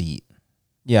bought a seat.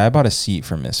 Yeah, I bought a seat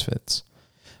for Misfits,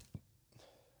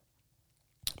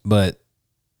 but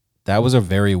that was a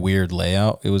very weird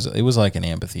layout. It was like an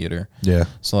amphitheater. Yeah.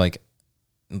 So like,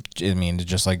 I mean,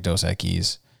 just like Dos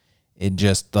Equis. It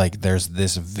just like there's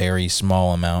this very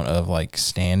small amount of like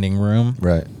standing room.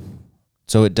 Right.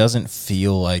 So it doesn't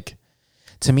feel like,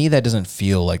 to me, that doesn't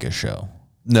feel like a show.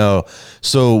 No.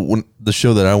 So when the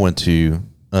show that I went to,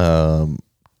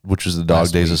 which was the Dog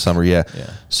Days of Summer. Yeah.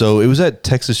 So it was at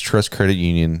Texas Trust Credit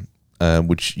Union,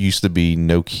 which used to be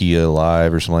Nokia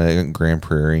Live or something like that in Grand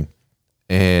Prairie.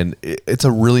 And it's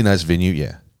a really nice venue.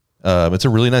 Yeah. It's a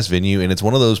really nice venue. And it's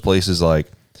one of those places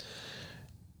like,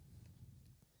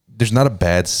 there's not a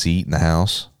bad seat in the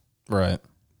house. Right.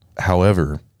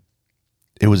 However,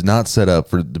 it was not set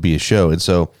up to be a show. And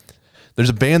so there's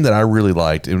a band that I really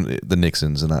liked, the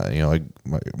Nixons, and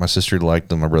my sister liked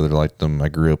them, my brother liked them. I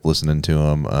grew up listening to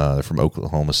them. They're from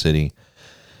Oklahoma City.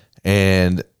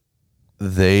 And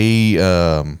they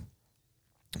are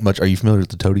you familiar with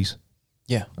the Toadies?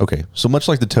 Yeah. Okay. So much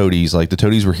like the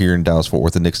Toadies were here in Dallas Fort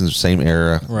Worth, the Nixons, same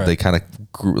era. Right. They kind of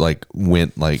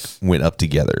went up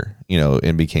together,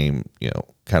 and became,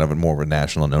 kind of more of a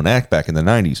national known act back in the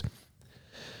 90s.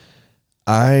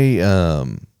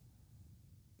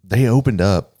 They opened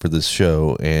up for this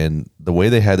show, and the way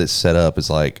they had it set up is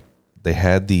like they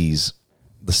had the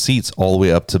seats all the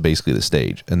way up to basically the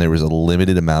stage, and there was a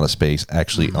limited amount of space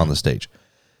actually on the stage.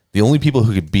 The only people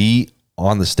who could be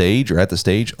on the stage or at the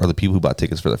stage are the people who bought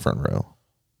tickets for the front row.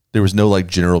 There was no like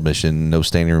general admission, no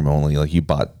standing room only. Like you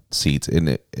bought seats, and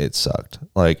it sucked.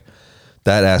 Like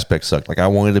that aspect sucked. Like I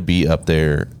wanted to be up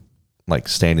there like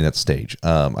standing at the stage.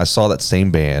 I saw that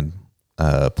same band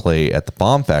play at the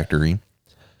Bomb Factory.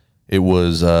 It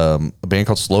was a band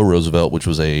called Slow Roosevelt, which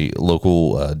was a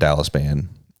local Dallas band.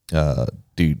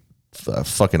 Dude,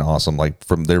 fucking awesome. Like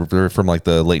they're from like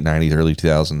the late 90s, early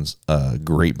 2000s.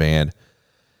 Great band.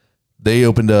 They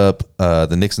opened up.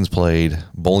 The Nixons played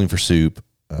Bowling for Soup,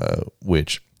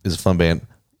 which is a fun band.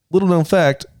 Little known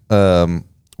fact,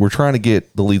 we're trying to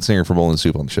get the lead singer for Bowling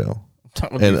Soup on the show.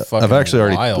 That would be And fucking I've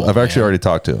actually wild, already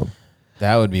talked to him.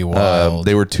 That would be wild.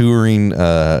 They were touring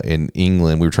in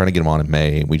England. We were trying to get them on in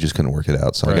May, and we just couldn't work it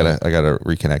out. So Right. I gotta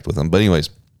reconnect with them. But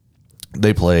anyways,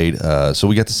 they played. So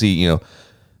we got to see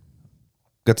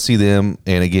them.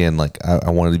 And again, like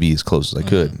I wanted to be as close as I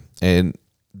could. And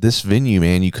this venue,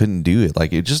 man, you couldn't do it.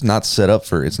 Like it's just not set up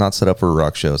for. It's not set up for a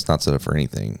rock show. It's not set up for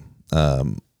anything,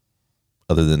 other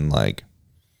than like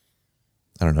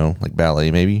I don't know, like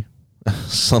ballet maybe.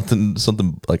 something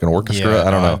like an orchestra. Yeah,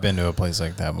 I don't know. I've been to a place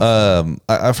like that before.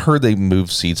 I've heard they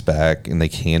moved seats back, and they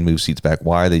can move seats back.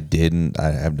 Why they didn't,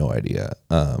 I have no idea.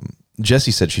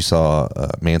 Jessie said she saw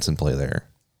Manson play there,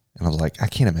 and I was like, I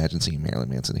can't imagine seeing Marilyn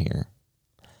Manson here.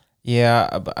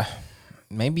 Yeah, but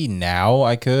maybe now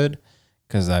I could,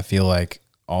 because I feel like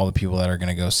all the people that are going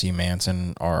to go see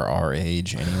Manson are our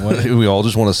age anyway. We all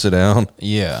just want to sit down.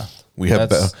 Yeah. We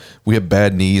have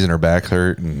bad knees and our back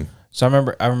hurt, and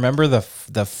So I remember the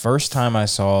first time I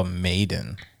saw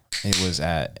Maiden, it was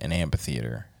at an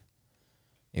amphitheater.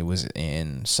 It was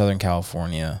in Southern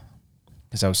California,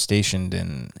 because I was stationed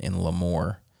in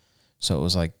Lemoore, so it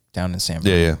was like down in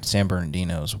San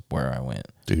Bernardino is where I went.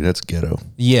 Dude, that's ghetto.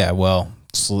 Yeah, well,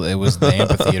 it was the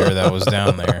amphitheater that was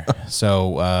down there.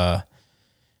 So,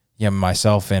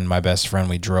 myself and my best friend,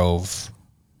 we drove.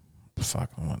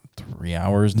 3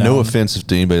 hours down. No offense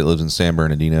to anybody that lives in San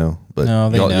Bernardino, but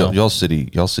No, they know. y'all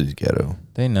city's ghetto.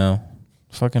 They know.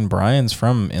 Fucking Brian's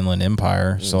from Inland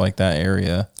Empire, so like that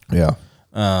area. Yeah.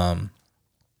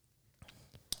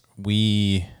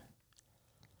 We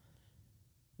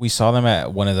saw them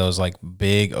at one of those like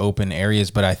big open areas,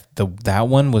 but that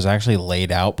one was actually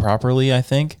laid out properly, I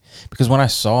think, because when I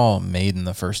saw Maiden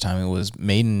the first time, it was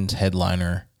Maiden's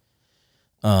headliner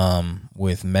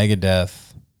with Megadeth,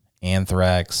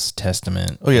 Anthrax,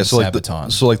 Testament. Oh yeah, so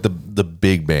Sabaton. like the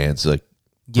big bands like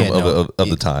of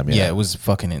the time. Yeah, it was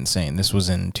fucking insane. This was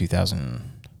in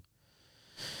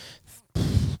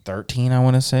 2013, I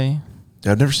want to say.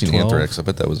 I've never seen 12. Anthrax. I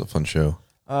bet that was a fun show.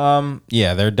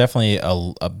 Yeah, they're definitely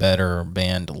a better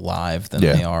band live than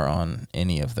they are on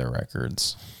any of their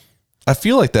records. I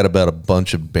feel like that about a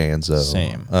bunch of bands though.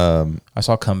 Same. I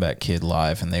saw Comeback Kid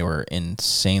live, and they were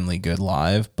insanely good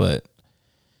live, but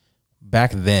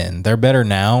back then, they're better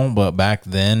now, but back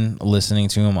then, listening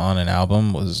to them on an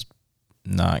album was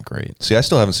not great. See, I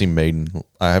still haven't seen Maiden.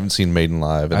 I haven't seen Maiden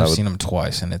live. And I've seen them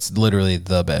twice, and it's literally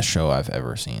the best show I've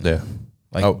ever seen. Yeah.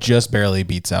 Like, just barely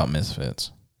beats out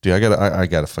Misfits. Dude, I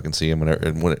gotta fucking see them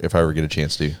if I ever get a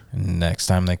chance to. Next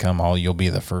time they come, you'll be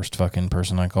the first fucking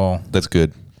person I call. That's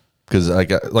good. Because I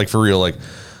got, like, for real, like,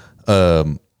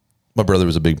 my brother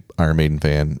was a big Iron Maiden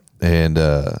fan, and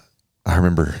I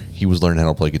remember he was learning how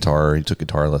to play guitar. He took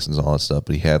guitar lessons and all that stuff,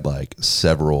 but he had like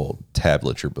several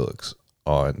tablature books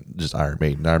on just Iron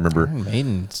Maiden. I remember Iron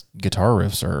Maiden's guitar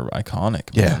riffs are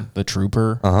iconic. Yeah. Man. The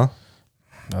Trooper. Uh-huh.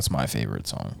 That's my favorite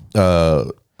song.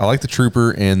 I like the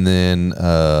Trooper, and then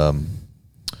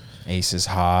Aces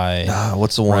High.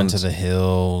 what's the one? Run to the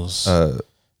Hills.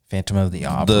 Phantom of the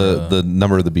Opera. The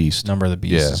Number of the Beast. Number of the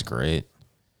Beast is great.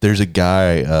 There's a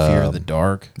guy Fear of the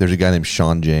Dark. There's a guy named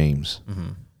Sean James.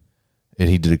 Mm-hmm. And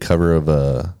he did a cover of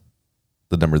the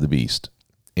Number of the Beast,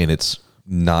 and it's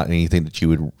not anything that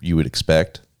you would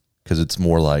expect, because it's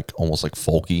more like almost like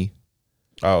folky.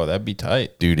 Oh, that'd be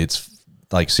tight, dude. It's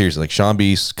like seriously, like Sean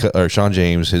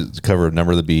James, his cover of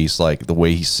Number of the Beast, like the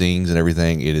way he sings and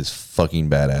everything, it is fucking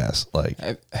badass. Like,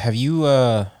 have you?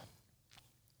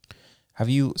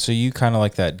 So you kind of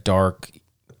like that dark,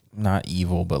 not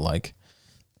evil, but like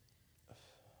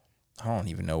I don't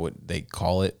even know what they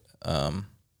call it.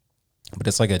 But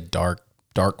it's like a dark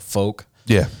folk.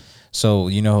 Yeah. So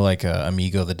you know, like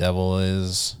Amigo the Devil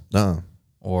is,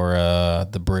 or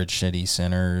the Bridge City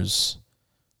Sinners.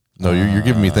 No, you're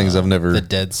giving me things I've never. The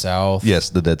Dead South. Yes,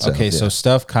 the Dead South. Okay, so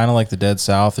stuff kind of like the Dead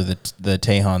South or the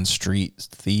Tejon Street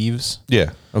Thieves.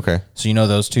 Yeah. Okay. So you know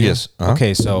those two. Yes. Uh-huh.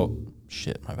 Okay, so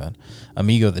shit, my bad.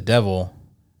 Amigo the Devil.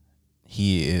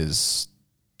 He is,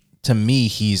 to me,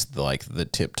 he's the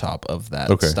tip top of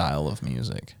that style of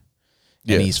music.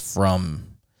 Yeah. And he's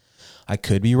from, I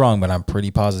could be wrong, but I'm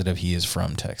pretty positive he is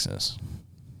from Texas.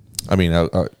 I mean,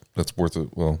 that's worth it.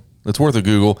 Well, it's worth a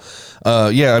Google.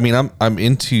 Yeah, I mean, I'm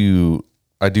into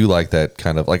I do like that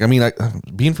kind of like, I mean,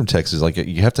 being from Texas, like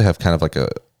you have to have kind of like a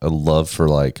love for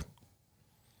like,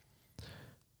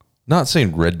 not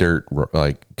saying red dirt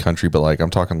like country, but like I'm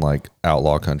talking like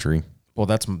outlaw country. Well,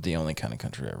 that's the only kind of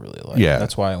country I really like. Yeah.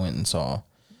 That's why I went and saw.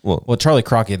 Well, Charlie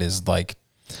Crockett is like,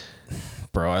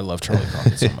 bro, I love Charlie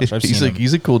Crockett so much.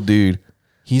 He's a cool dude.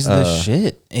 He's the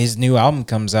shit. His new album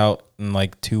comes out in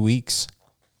like 2 weeks.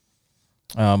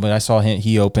 But I saw him.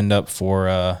 He opened up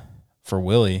for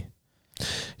Willie.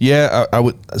 Yeah, I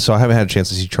would. So I haven't had a chance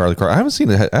to see Charlie Crockett.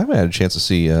 I haven't had a chance to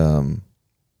see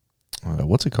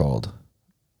what's it called?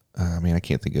 I mean, I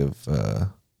can't think of.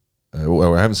 I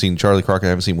haven't seen Charlie Crockett. I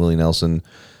haven't seen Willie Nelson.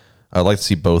 I'd like to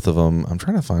see both of them. I'm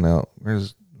trying to find out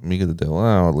where's Amiga the Devil.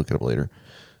 I'll look it up later.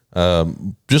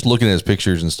 Just looking at his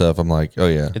pictures and stuff, I'm like, oh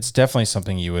yeah, it's definitely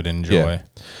something you would enjoy. Yeah.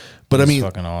 But I mean,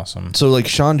 fucking awesome. So like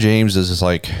Sean James is just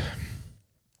like,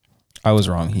 I was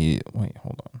wrong. Wait,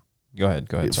 hold on. Go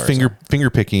ahead. Sorry, finger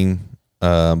picking,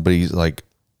 but he's like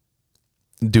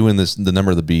doing the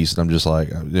number of the beast, and I'm just like,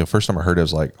 first time I heard it, I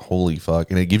was like, holy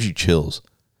fuck, and it gives you chills.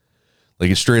 Like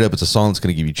it's straight up, it's a song that's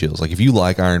gonna give you chills. Like if you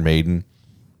like Iron Maiden,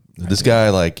 this guy,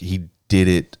 like he did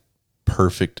it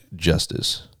perfect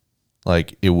justice.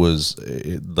 Like it was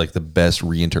like the best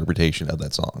reinterpretation of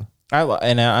that song.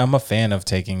 I'm a fan of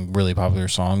taking really popular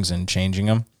songs and changing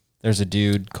them. There's a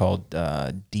dude called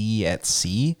D at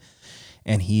C,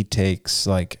 and he takes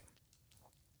like,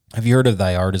 have you heard of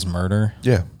Thy Art Is Murder?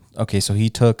 Yeah. Okay, so he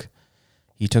took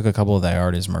a couple of Thy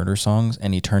Art Is Murder songs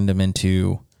and he turned them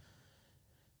into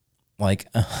like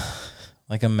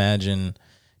imagine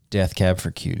Death Cab for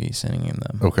Cutie singing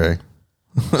them. Okay.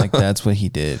 Like that's what he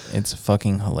did. It's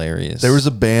fucking hilarious. There was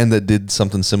a band that did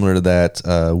something similar to that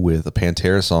with a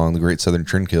Pantera song, The Great Southern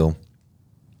Trendkill,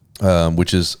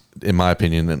 which is, in my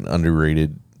opinion, an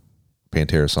underrated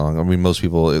Pantera song. I mean, most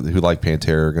people who like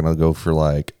Pantera are gonna go for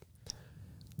like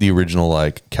the original,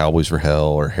 like Cowboys for Hell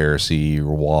or Heresy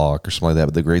or Walk or something like that.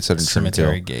 But The Great Southern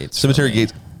Cemetery Trendkill, Gates. Cemetery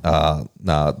Gates.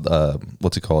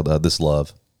 What's it called? This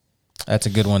Love. That's a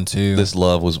good one too. This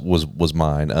Love was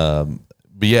mine.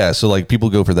 But yeah, so like people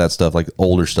go for that stuff, like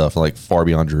older stuff, like Far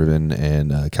Beyond Driven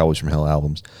and Cowboys from Hell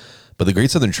albums. But The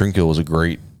Great Southern Trendkill was a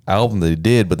great album that they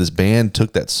did. But this band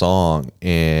took that song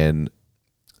and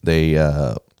they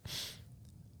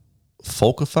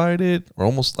folkified it, or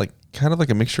almost like kind of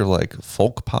like a mixture of like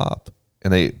folk pop.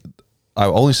 And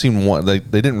I've only seen one. They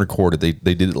didn't record it. They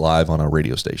did it live on a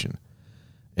radio station,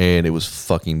 and it was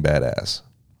fucking badass.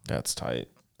 That's tight.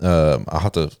 I'll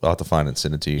have to find it and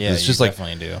send it to you. Yeah, it's just you like,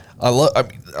 definitely do.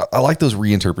 I like those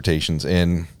reinterpretations,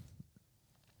 and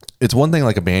it's one thing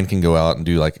like a band can go out and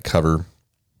do like a cover,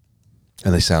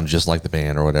 and they sound just like the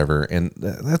band or whatever, and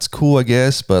that's cool, I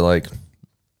guess. But like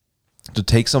to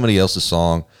take somebody else's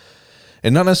song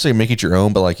and not necessarily make it your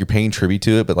own, but like you're paying tribute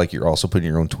to it, but like you're also putting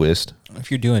your own twist. If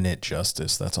you're doing it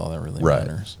justice, that's all that really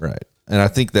matters. Right. And I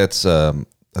think that's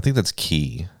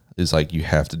key. Is like you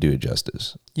have to do it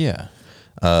justice. Yeah.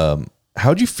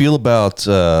 How'd you feel about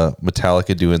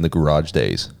Metallica doing the Garage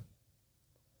Days?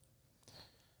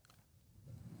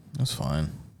 It was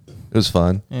fine. It was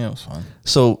fun. Yeah, it was fun.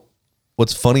 So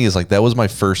what's funny is like that was my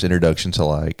first introduction to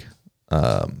like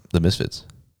the Misfits.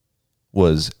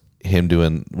 Was him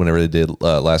doing whenever they did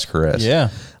Last Caress. Yeah.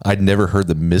 I'd never heard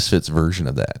the Misfits version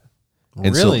of that.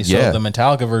 And really? So the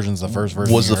Metallica version's the first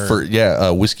version. Was the first? Yeah,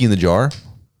 Whiskey in the Jar.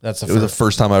 That's it was the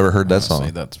first time I ever heard that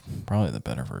song. That's probably the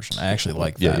better version. I actually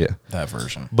like that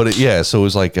version. But so it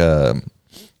was like, the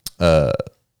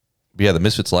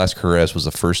Misfits' Last Caress was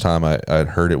the first time I'd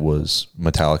heard it was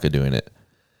Metallica doing it,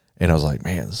 and I was like,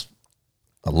 man,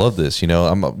 I love this.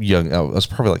 I'm young. I was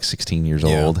probably like 16 years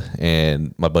old,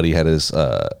 and my buddy had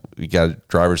he got a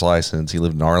driver's license. He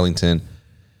lived in Arlington,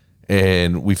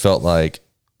 and we felt like,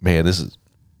 man, this is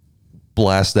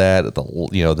blast that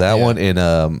one,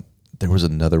 and there was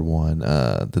another one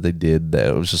that they did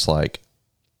that was just like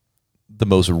the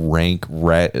most rank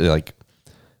like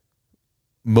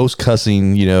most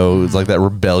cussing, it's like that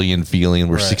rebellion feeling.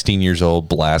 We're 16 years old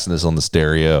blasting this on the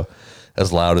stereo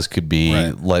as loud as could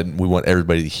be. We want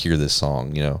everybody to hear this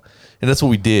song, and that's what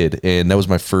we did. And that was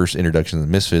my first introduction to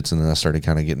the Misfits. And then I started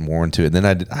kind of getting more into it. And then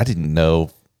I didn't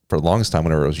know for the longest time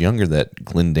whenever I was younger that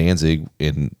Glenn Danzig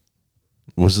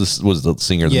was the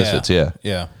singer of the Misfits. Yeah.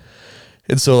 Yeah.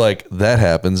 And so like that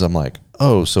happens. I'm like,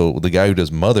 oh, so the guy who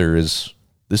does Mother is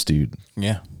this dude.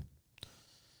 Yeah.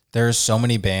 There's so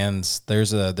many bands.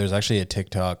 There's actually a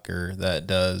TikToker that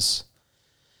does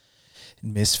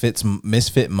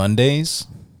Misfit Mondays,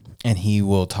 and he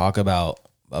will talk about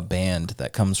a band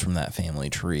that comes from that family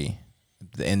tree.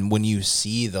 And when you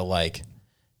see the like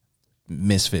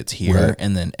Misfits here, Right.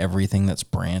 and then everything that's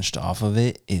branched off of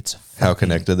it, it's How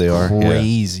connected they are.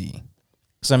 crazy.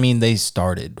 So I mean, they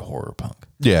started horror punk.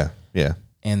 Yeah. Yeah.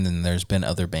 And then there's been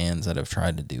other bands that have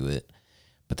tried to do it.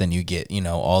 But then you get,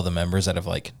 all the members that have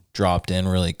like dropped in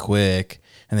really quick.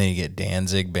 And then you get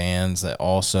Danzig bands that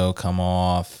also come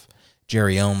off.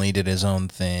 Jerry Only did his own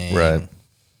thing. Right.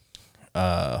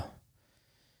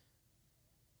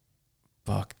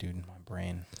 Fuck, dude, my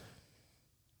brain.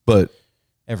 But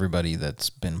Everybody that's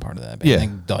been part of that band. Yeah. I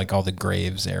think like all the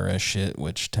Graves era shit,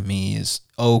 which to me is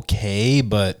okay,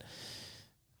 but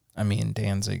I mean,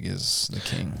 Danzig is the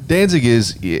king. Danzig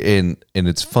is, and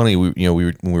it's funny. When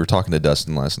we were talking to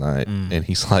Dustin last night, and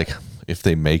he's like, if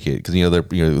they make it,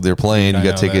 because they're playing, you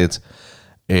got tickets,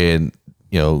 and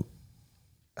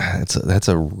that's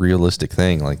a realistic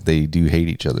thing. Like they do hate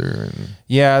each other, and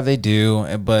Yeah, they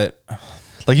do, but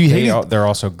like you hate, they're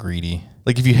also greedy.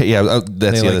 like if you hate, that's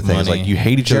They the other thing. Is like you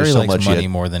hate each Jerry other so likes much, money yet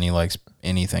more than he likes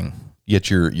anything.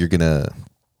 you're gonna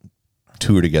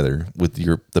tour together with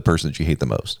the person that you hate the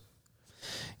most.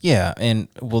 Yeah, and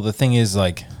well, the thing is,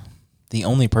 like, the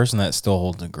only person that still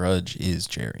holds a grudge is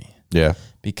Jerry. Yeah,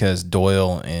 Because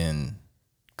Doyle and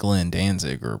Glenn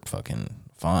Danzig are fucking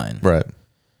fine. right.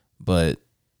 But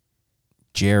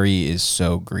Jerry is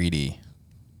so greedy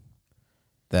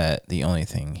that the only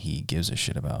thing he gives a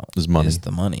shit about Is money. is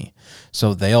the money.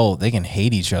 So they can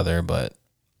hate each other, but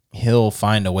he'll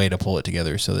find a way to pull it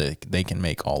together so that they can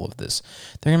make all of this.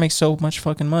 They're gonna make so much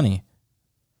fucking money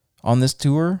on this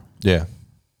tour. Yeah,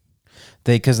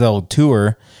 Because they'll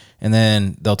tour and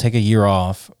then they'll take a year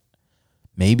off,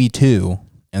 maybe 2,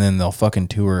 and then they'll fucking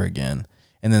tour again.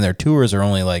 And then their tours are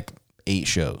only like 8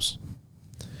 shows.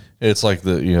 it's like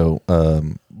but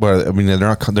I mean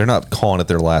they're not calling it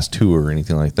their last tour or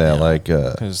anything like that. Yeah. Like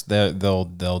Because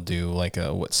they'll do like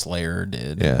what Slayer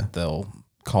did. Yeah. They'll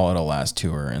call it a last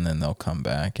tour and then they'll come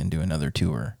back and do another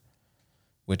tour,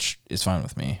 which is fine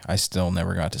with me. I still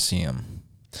never got to see them.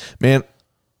 man,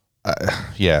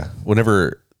 yeah.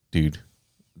 Whenever, dude,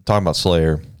 talking about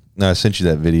Slayer, I sent you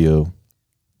that video,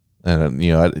 and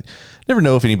I never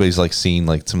know if anybody's like seen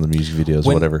like some of the music videos,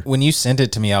 or whatever. When you sent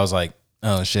it to me, I was like,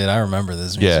 oh shit, I remember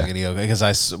this music video,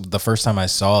 because the first time I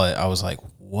saw it, I was like,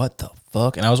 what the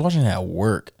fuck? And I was watching it at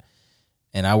work,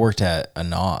 and I worked at a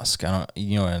NOSC. What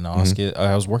a NOSC is?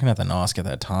 I was working at the NOSC at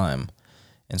that time,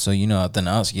 and so at the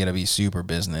NOSC you got to be super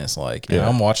business like. And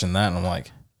I'm watching that, and I'm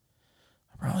like,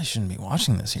 I probably shouldn't be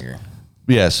watching this here.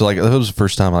 Yeah, so like that was the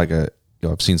first time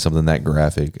I've seen something that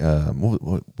graphic.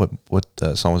 What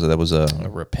song was it? That was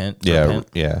Repent.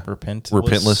 yeah.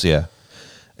 Repentless. Yeah.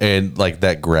 And like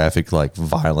that graphic, like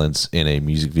violence in a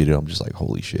music video, I'm just like,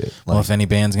 holy shit. Like, Well, if any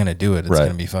band's gonna do it, it's Right.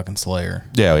 gonna be fucking Slayer.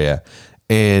 yeah.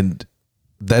 And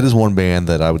that is one band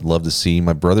that I would love to see.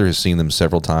 My brother has seen them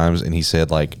several times, and he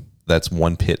said like that's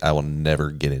one pit I will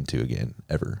never get into again,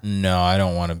 ever. No, I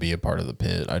don't want to be a part of the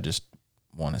pit. I just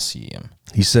want to see him.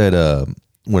 He said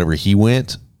whenever he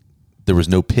went, there was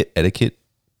no pit etiquette,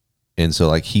 and so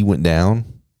like he went down,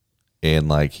 and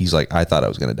like he's like, I thought I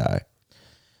was gonna die.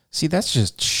 See, that's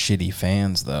just shitty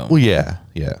fans, though. Well, yeah.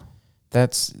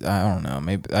 That's, I don't know.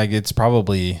 Maybe like it's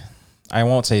probably, I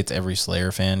won't say it's every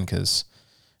Slayer fan because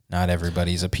not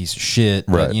everybody's a piece of shit.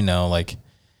 Right. But, like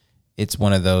it's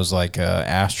one of those like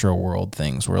Astro World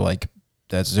things where like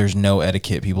there's no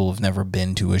etiquette. People have never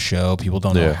been to a show. People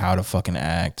don't know how to fucking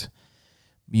act.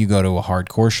 You go to a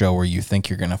hardcore show where you think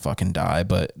you're gonna fucking die,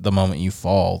 but the moment you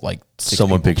fall, like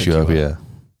Someone picks you up, yeah.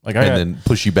 Like then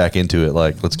push you back into it.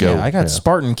 Like, let's go. Yeah, I got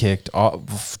Spartan kicked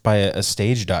off by a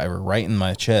stage diver right in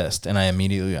my chest, and I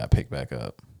immediately got picked back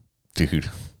up. Dude,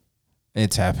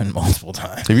 It's happened multiple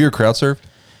times. have you ever crowd surfed?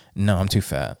 No, I'm too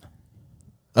fat.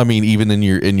 I mean, even in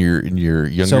your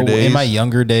younger So days. in my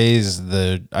younger days,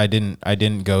 I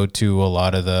didn't go to a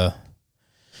lot of the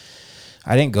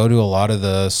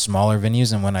smaller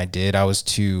venues, and when I did, I was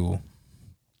too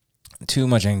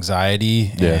much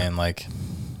anxiety and like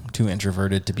too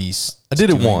introverted to be. I did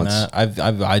it doing once. that.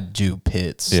 I do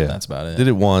pits. Yeah, That's about it. Did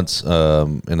it once,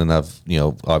 and then I've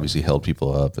obviously held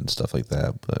people up and stuff like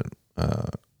that. But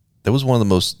that was one of the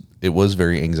most. It was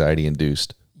very anxiety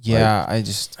induced. Yeah, I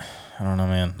don't know,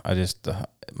 man.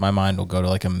 My mind will go to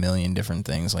like a million different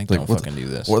things. Like don't fucking do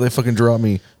this. What if they fucking drop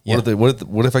me? Yeah.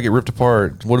 What if I get ripped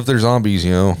apart? What if they're zombies?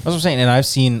 That's what I'm saying. And I've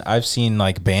seen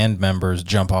like band members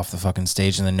jump off the fucking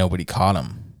stage and then nobody caught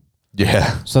them.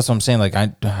 Yeah. So that's what I'm saying. Like,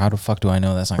 how the fuck do I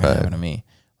know that's not gonna happen to me?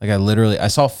 Like, I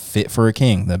saw Fit for a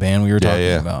King, the band we were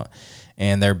talking about,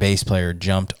 and their bass player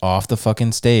jumped off the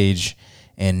fucking stage,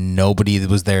 and nobody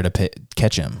was there to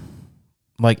catch him.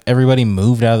 Like, everybody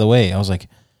moved out of the way. I was like,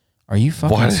 Are you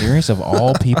fucking serious? Of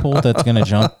all people that's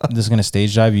gonna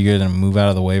stage dive, you're gonna move out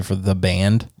of the way for the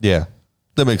band? Yeah,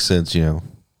 that makes sense. You know,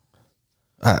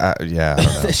 I don't know.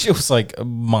 That shit was like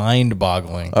mind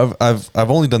boggling. I've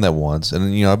only done that once,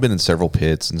 and you know, I've been in several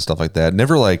pits and stuff like that.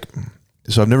 Never like.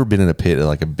 So I've never been in a pit at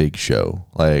like a big show,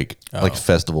 like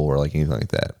festival or like anything like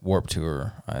that. Warped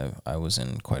Tour, I was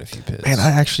in quite a few pits. Man,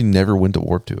 I actually never went to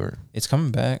Warped Tour. It's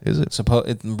coming back. Is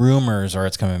it? Rumors are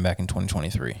it's coming back in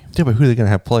 2023. Yeah, but who are they gonna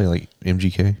have play? Like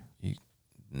MGK?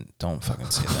 Don't fucking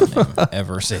say that name.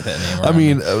 Ever say that name. I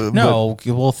mean, no.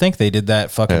 We'll think they did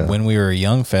that fucking when we were a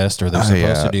Young Fest, or they're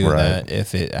supposed to do that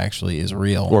if it actually is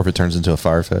real, or if it turns into a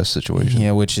Fire Fest situation.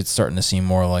 Yeah, which it's starting to seem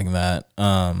more like that.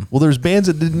 Well, there's bands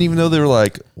that didn't even know they were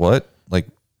like, what? Like,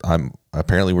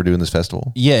 apparently we're doing this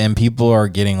festival. Yeah, and people are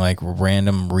getting like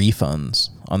random refunds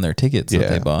on their tickets that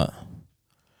they bought.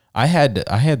 I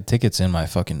had tickets in my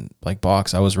fucking like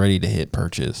box. I was ready to hit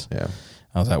purchase. Yeah.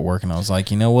 I was at work and I was like,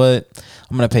 you know what?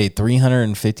 I'm going to pay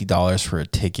 $350 for a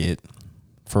ticket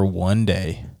for one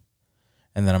day.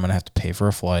 And then I'm going to have to pay for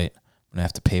a flight. I'm going to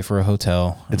have to pay for a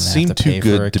hotel. It seemed too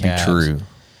good to be true.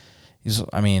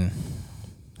 I mean,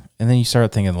 and then you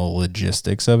start thinking the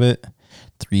logistics of it.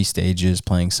 3 stages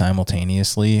playing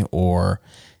simultaneously or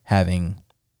having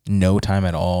no time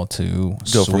at all to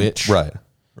switch. Right.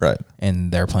 And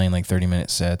they're playing like 30-minute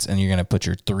sets. And you're going to put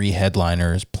your 3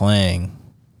 headliners playing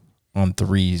on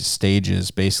 3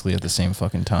 stages basically at the same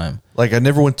fucking time. Like I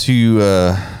never went to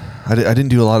I didn't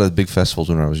do a lot of big festivals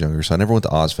when I was younger, so I never went to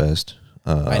Ozfest.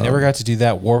 I never got to do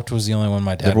that. Warped was the only one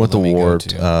my dad never went to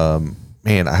Warped. To.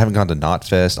 Man, I haven't gone to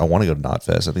Knotfest. I want to go to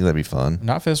Knotfest. I think that'd be fun.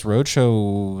 Knotfest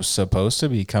Roadshow supposed to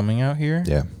be coming out here.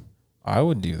 Yeah, I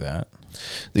would do that.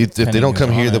 If they don't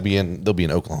come here, they'll be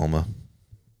in Oklahoma.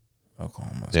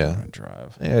 Oklahoma's kind of a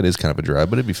drive. Yeah, it is kind of a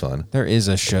drive, but it'd be fun. There is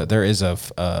a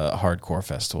hardcore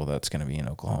festival that's going to be in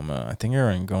Oklahoma. I think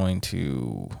they're going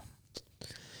to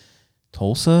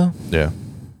Tulsa. Yeah,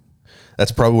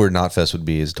 that's probably where Knotfest would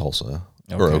be, is Tulsa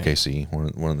or OKC,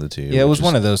 one of the two. Yeah, it was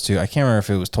one of those two. I can't remember if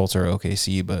it was Tulsa or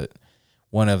OKC, but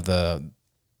one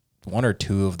or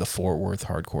two of the Fort Worth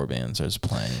hardcore bands is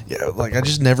playing. Yeah, like I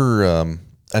just never,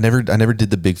 I never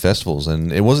did the big festivals,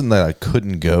 and it wasn't that I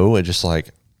couldn't go. It just like.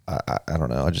 I don't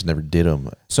know. I just never did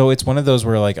them. So it's one of those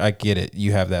where like, I get it.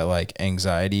 You have that like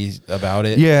anxiety about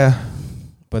it. Yeah.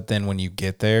 But then when you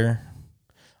get there,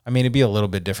 I mean, it'd be a little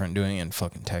bit different doing it in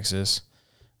fucking Texas.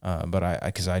 But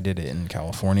because I did it in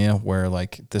California, where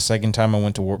like the second time I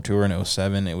went to Warped Tour in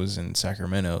 2007, it was in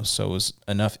Sacramento. So it was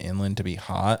enough inland to be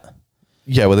hot.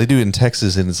 Yeah, well, they do it in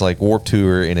Texas, and it's like Warped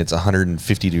Tour, and it's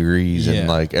 150 degrees, and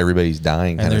like everybody's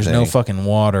dying. And there's no fucking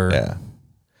water. Yeah.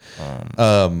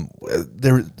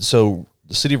 So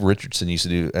the city of Richardson used to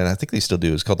do, and I think they still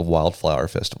do, it's called the Wildflower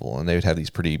Festival, and they would have these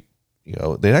pretty,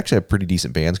 they'd actually have pretty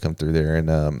decent bands come through there,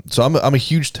 and so I'm a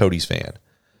huge Toadies fan.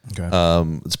 Okay.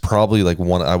 It's probably like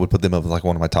I would put them up as like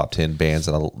one of my top 10 bands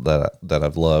that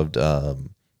I've loved.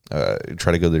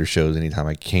 Try to go to their shows anytime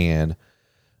I can.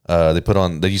 They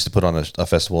used to put on a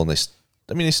festival, and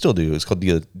they still do. It's called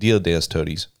Dia de los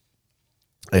Toadies.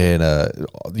 And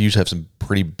they usually have some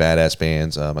pretty badass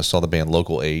bands. I saw the band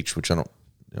Local H, which I don't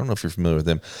know if you're familiar with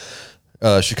them.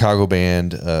 Chicago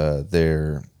band.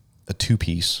 They're a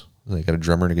 2-piece. They got a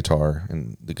drummer and a guitar,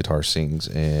 and the guitar sings.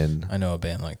 And I know a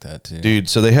band like that too, dude.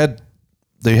 So they had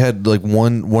like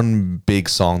one big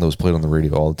song that was played on the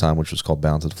radio all the time, which was called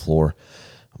 "Bound to the Floor."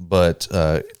 But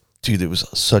dude, it was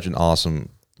such an awesome.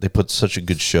 They put such a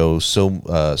good show, so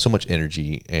much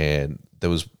energy, and that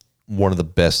was one of the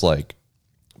best like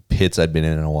pits I'd been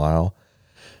in a while.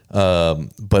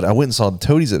 But I went and saw the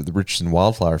Toadies at the Richardson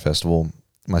Wildflower Festival.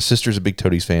 My sister's a big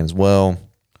Toadies fan as well.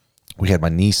 We had my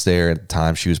niece there at the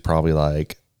time. She was probably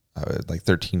like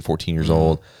 13, 14 years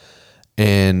old.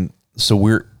 And so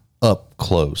we're up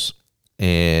close,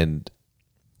 and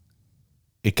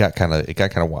it got kind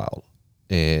of wild.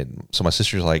 And so my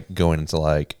sister's like going into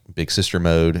like big sister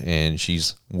mode, and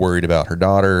she's worried about her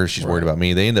daughter. She's worried about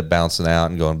me. They end up bouncing out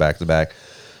and going back to back.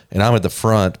 And I'm at the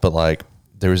front, but like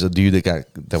there was a dude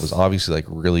that was obviously like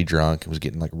really drunk and was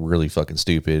getting like really fucking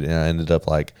stupid. And I ended up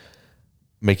like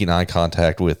making eye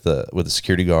contact with the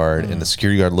security guard, and the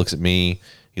security guard looks at me.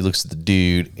 He looks at the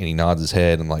dude and he nods his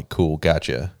head. And I'm like, cool,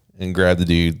 gotcha. And grabbed the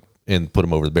dude and put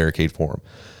him over the barricade for him.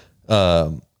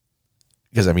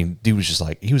 Because I mean, dude was just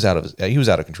like, he was out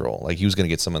of control. Like he was going to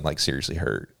get someone like seriously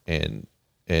hurt, and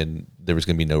there was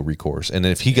going to be no recourse. And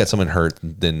if he got someone hurt,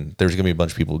 then there's going to be a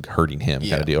bunch of people hurting him,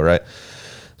 kind of deal, right?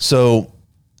 So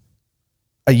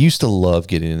I used to love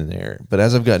getting in there, but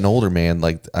as I've gotten older, man,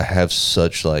 like I have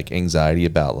such like anxiety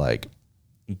about like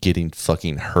getting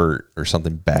fucking hurt or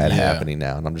something bad happening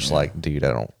now, and I'm just like, dude,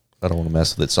 I don't I don't want to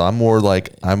mess with it. So I'm more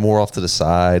off to the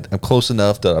side. I'm close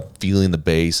enough that I'm feeling the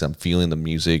bass. I'm feeling the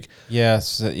music. Yeah,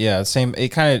 same. It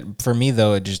kind of, for me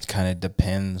though, it just kind of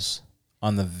depends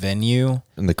on the venue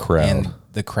and the crowd and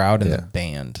the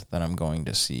band that I'm going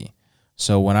to see.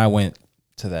 So when I went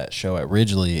to that show at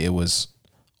Ridgely, it was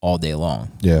all day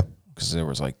long. Yeah. Because there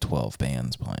was like 12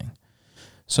 bands playing.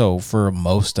 So for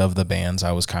most of the bands,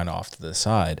 I was kind of off to the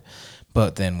side.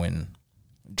 But then when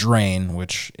Drain,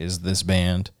 which is this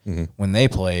band, when they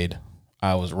played,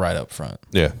 I was right up front.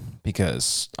 Yeah.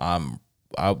 Because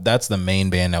that's the main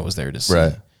band I was there to see.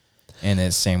 Right. And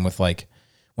it's same with like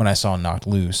when I saw Knocked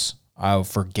Loose,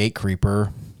 for Gate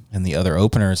Creeper and the other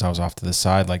openers, I was off to the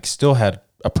side, like still had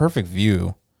a perfect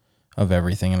view of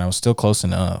everything and I was still close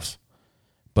enough.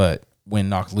 But when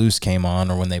Knocked Loose came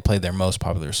on or when they played their most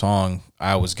popular song,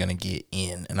 I was going to get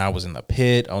in and I was in the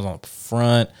pit. I was on the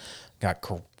front, got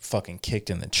fucking kicked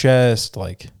in the chest.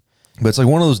 Like, but it's like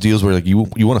one of those deals where like you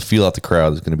want to feel out the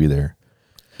crowd that's going to be there.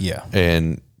 Yeah.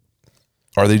 And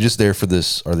are they just there for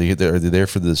this? Are they there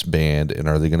for this band? And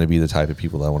are they going to be the type of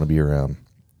people that I want to be around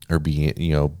or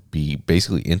be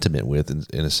basically intimate with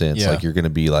in a sense? Yeah. Like you're going to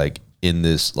be like in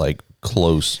this like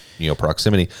close,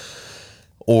 proximity,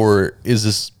 or is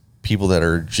this people that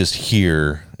are just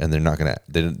here and they're not going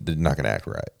to act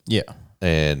right? Yeah.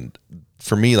 And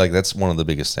for me, like that's one of the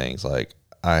biggest things. Like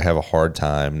I have a hard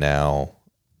time now,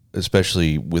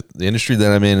 especially with the industry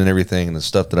that I'm in and everything and the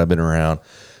stuff that I've been around.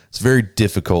 It's very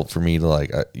difficult for me to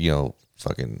like, I've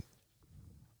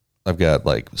got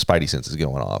like spidey senses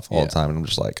going off all the time. And I'm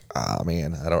just like,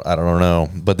 man, I don't know.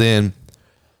 But then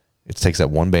it takes that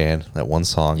one band, that one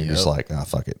song. You're just like,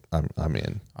 fuck it. I'm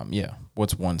in. Yeah.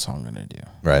 What's one song going to do?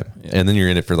 Right. Yeah. And then you're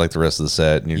in it for like the rest of the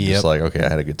set and you're just like, okay, I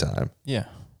had a good time. Yeah.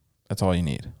 That's all you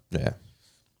need. Yeah.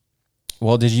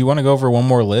 Well, did you want to go over one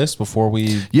more list before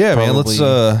we? Yeah, man. Let's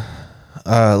go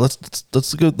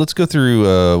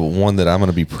through one that I'm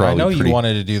going to be probably. I know you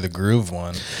wanted to do the groove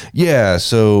one. Yeah,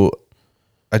 so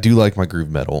I do like my groove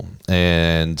metal,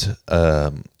 and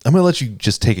I'm going to let you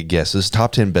just take a guess. This is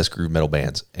top 10 best groove metal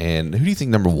bands, and who do you think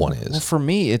number one is? Well, for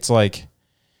me, it's like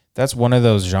that's one of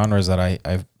those genres that I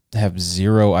have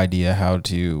zero idea how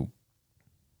to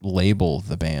label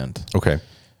the band. Okay.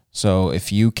 So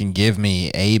if you can give me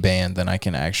a band, then I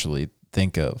can actually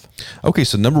think of. Okay,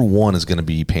 so number one is going to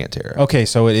be Pantera. Okay,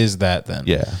 so it is that then.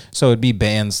 Yeah. So it'd be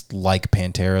bands like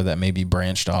Pantera that maybe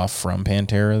branched off from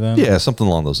Pantera then? Yeah, something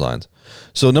along those lines.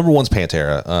 So number one's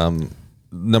Pantera.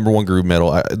 Number one groove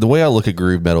metal. The way I look at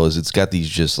groove metal is it's got these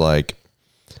just like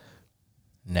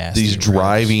nasty these riffs.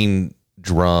 driving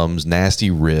drums, nasty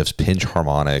riffs, pinch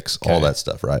harmonics, all that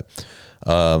stuff, right?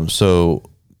 So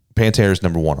Pantera's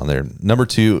number one on there. Number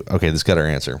two, okay, this got our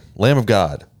answer. Lamb of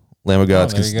God. Lamb of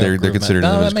God's they're considered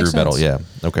as groove metal. Yeah.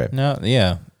 Okay. No,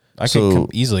 yeah. I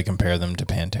could easily compare them to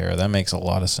Pantera. That makes a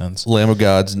lot of sense. Lamb of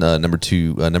God's number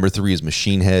two. Number three is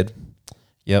Machine Head.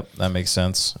 Yep, that makes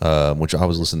sense. Which I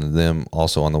was listening to them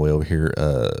also on the way over here.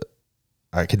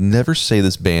 I could never say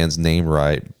this band's name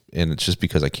right, and it's just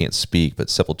because I can't speak, but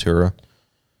Sepultura.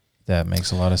 That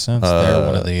makes a lot of sense. They're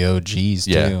one of the OGs,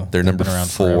 too. Yeah, they're number four.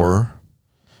 Forever.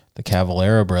 The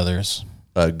Cavalera brothers.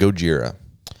 Gojira.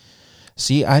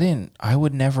 See, I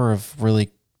would never have really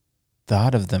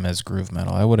thought of them as groove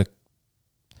metal.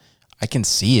 I can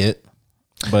see it,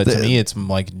 but to me, it's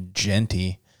like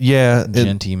genty. Yeah.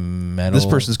 Genty metal. This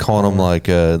person's calling them like,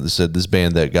 this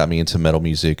band that got me into metal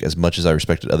music as much as I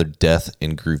respected other death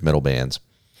and groove metal bands.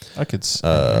 I guess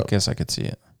I could see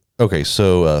it. Okay,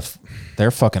 so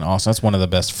they're fucking awesome. That's one of the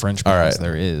best French bands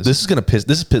there is. This is gonna piss.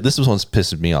 This one's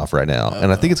pissing me off right now,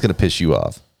 and I think it's gonna piss you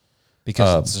off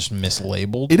because it's just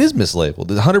mislabeled. It is mislabeled,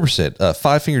 100%.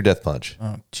 Five Finger Death Punch.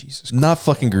 Oh Jesus! Not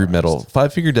fucking groove metal.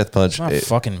 Five Finger Death Punch. It's not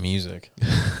fucking music.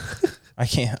 I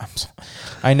can't.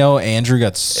 I know Andrew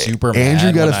got super mad.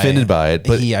 Andrew got offended by it,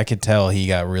 but I could tell he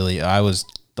got really. I was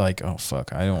like, oh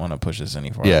fuck, I don't want to push this any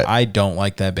farther. Yeah. I don't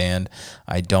like that band.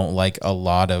 I don't like a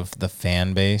lot of the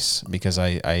fan base because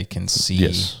I can see who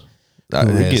is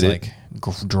like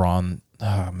drawn.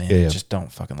 Oh man, just don't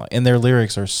fucking like. And their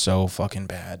lyrics are so fucking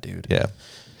bad, dude.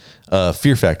 Yeah.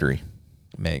 Fear Factory.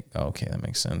 Okay, that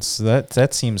makes sense. So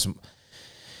that seems.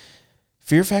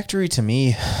 Fear Factory to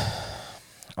me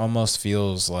almost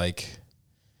feels like.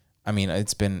 I mean,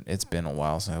 it's been a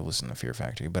while since I listened to Fear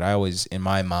Factory, but I always, in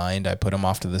my mind, I put them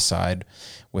off to the side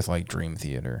with like Dream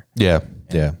Theater. Yeah,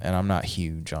 and I'm not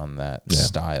huge on that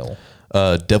style.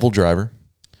 Devil Driver.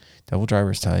 Devil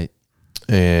Driver's tight.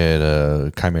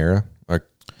 And Chimera or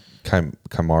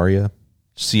Chimaira.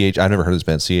 I never heard of this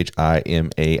band.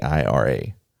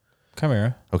 Chimaira.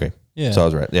 Chimera. Okay, Yeah. So I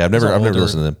was right. Yeah, I've never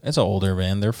listened to them. It's an older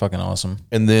band. They're fucking awesome.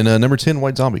 And then number 10,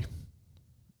 White Zombie.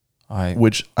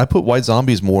 Which I put White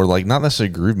Zombie as more like not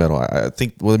necessarily groove metal. I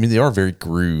think. Well, I mean, they are very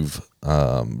groove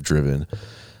driven,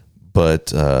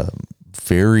 but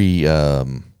very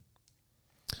not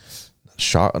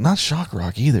shock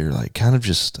rock either. Like kind of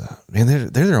just man, they're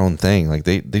their own thing. Like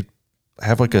they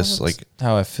have like like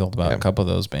how I feel about a couple of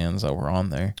those bands that were on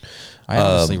there. I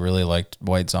honestly really liked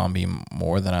White Zombie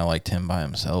more than I liked him by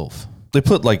himself. They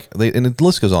put and the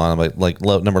list goes on like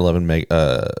number 11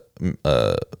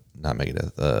 not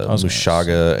Megadeth,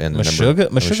 Mushaga and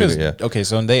Meshuggah, yeah. Okay,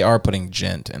 so they are putting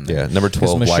gent in there. Yeah, number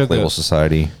 12, Black Label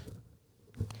Society.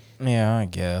 Yeah, I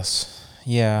guess.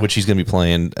 Yeah, which he's going to be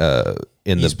playing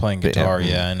he's playing guitar.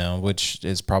 Yeah, I know, which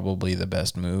is probably the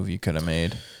best move you could have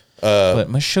made. But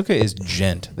Meshuggah is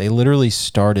gent. They literally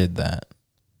started that.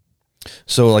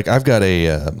 So like I've got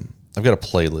a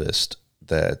playlist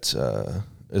that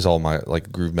is all my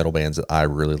like groove metal bands that I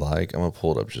really like. I'm gonna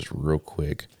pull it up just real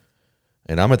quick.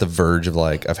 And I'm at the verge of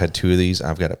like I've had 2 of these.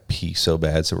 I've got to pee so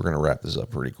bad, so we're gonna wrap this up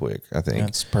pretty quick. I think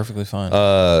that's perfectly fine.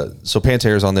 So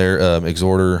Pantera's on there.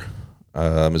 Exhorter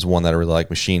is one that I really like.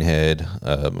 Machine Head,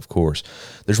 of course.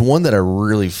 There's one that I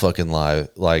really fucking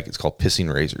like. It's called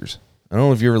Pissing Razors. I don't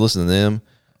know if you ever listen to them.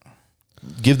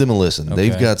 Give them a listen. Okay.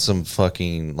 They've got some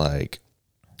fucking like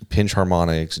pinch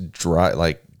harmonics,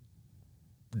 like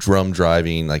drum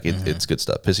driving. Like it's good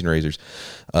stuff. Pissing Razors,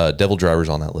 Devil Driver's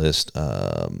on that list.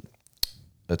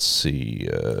 Let's see.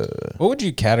 What would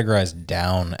you categorize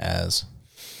down as?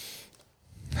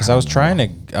 Because I was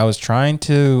trying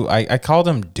to. I called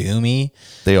them doomy.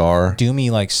 They are doomy,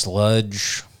 like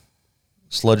sludge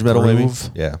metal, maybe.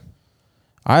 Yeah.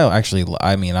 I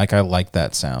like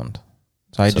that sound.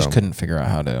 So I just couldn't figure out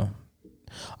how to.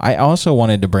 I also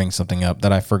wanted to bring something up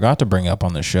that I forgot to bring up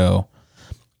on the show.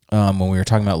 When we were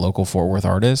talking about local Fort Worth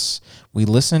artists, we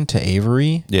listened to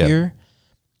Avery here.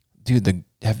 Dude,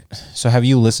 have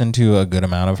you listened to a good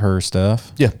amount of her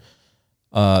stuff? Yeah.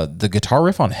 The guitar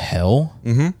riff on Hell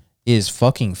is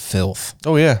fucking filth.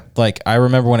 Oh, yeah. Like, I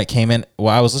remember when it came in,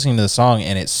 I was listening to the song,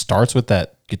 and it starts with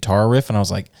that guitar riff, and I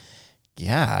was like,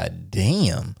 God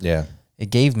damn. Yeah. It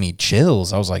gave me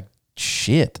chills. I was like,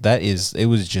 shit, it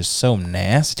was just so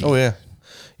nasty. Oh, yeah.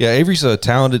 Yeah, Avery's a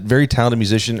very talented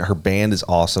musician. Her band is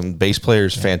awesome. Bass player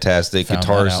is fantastic.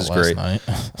 Guitarist is great.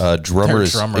 Drummer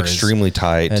is extremely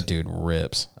tight. That dude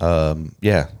rips.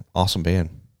 Yeah, awesome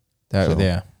band.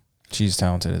 Yeah, she's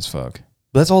talented as fuck.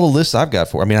 But that's all the lists I've got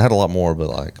for. I mean, I had a lot more, but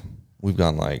like we've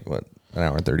gone like what, an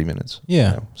hour and 30 minutes.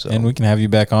 Yeah, and we can have you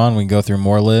back on. We can go through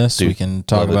more lists. Dude, we can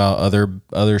talk about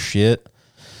other shit.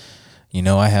 You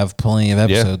know, I have plenty of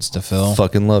episodes to fill.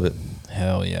 Fucking love it.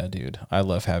 Hell yeah, dude. I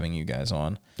love having you guys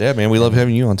on. Yeah, man. We love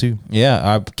having you on too. Yeah,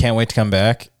 I can't wait to come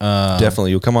back.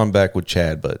 Definitely. You'll come on back with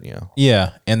Chad, but you know.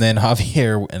 Yeah. And then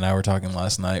Javier and I were talking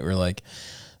last night. We're like,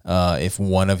 if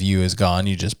one of you is gone,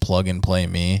 you just plug and play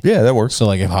me. Yeah, that works. So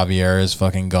like if Javier is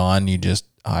fucking gone,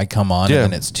 I come on and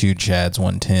then it's 2 Chads,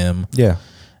 1 Tim. Yeah.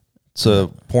 It's a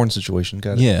porn situation.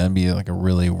 Got it. Yeah, it'd be like a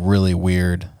really, really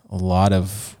weird, a lot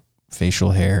of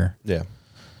facial hair. Yeah.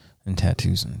 And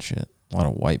tattoos and shit. A lot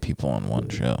of white people on one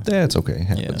show. Yeah, it's okay. It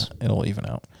happens. Yeah, it'll even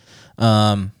out.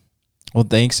 Well,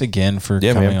 thanks again for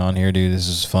coming on here, dude. This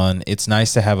is fun. It's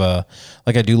nice to have I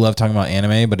do love talking about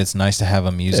anime, but it's nice to have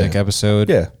a music episode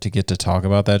to get to talk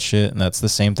about that shit. And that's the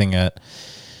same thing at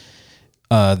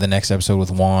the next episode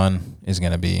with Juan is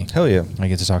going to be. Hell yeah. I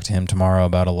get to talk to him tomorrow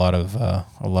about a lot of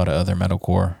other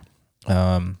metalcore.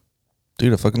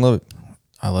 Dude, I fucking love it.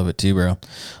 I love it too, bro.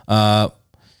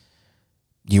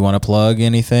 You want to plug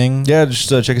anything? Yeah, just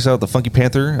check us out at the Funky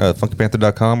Panther,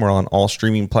 funkypanther.com. We're on all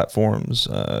streaming platforms.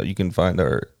 You can find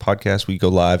our podcast. We go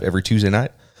live every Tuesday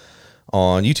night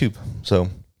on YouTube. So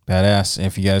badass.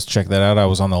 If you guys check that out, I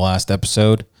was on the last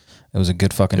episode. It was a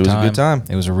good fucking time. It was a good time.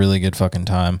 It was a really good fucking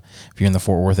time. If you're in the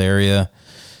Fort Worth area,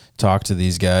 talk to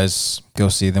these guys. Go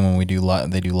see them when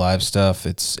they do live stuff.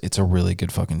 It's a really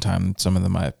good fucking time. Some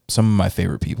of my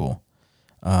favorite people.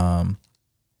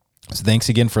 So thanks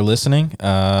again for listening.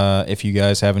 If you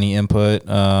guys have any input,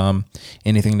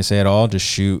 anything to say at all, just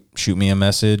shoot me a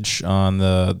message on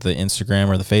the Instagram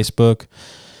or the Facebook.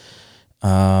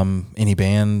 Any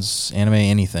bands, anime,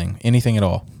 anything at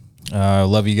all.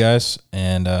 Love you guys,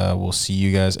 and we'll see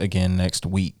you guys again next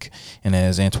week. And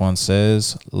as Antoine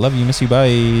says, love you, miss you, bye.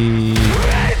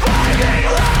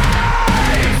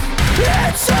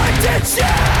 It's hard to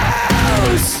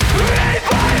choose.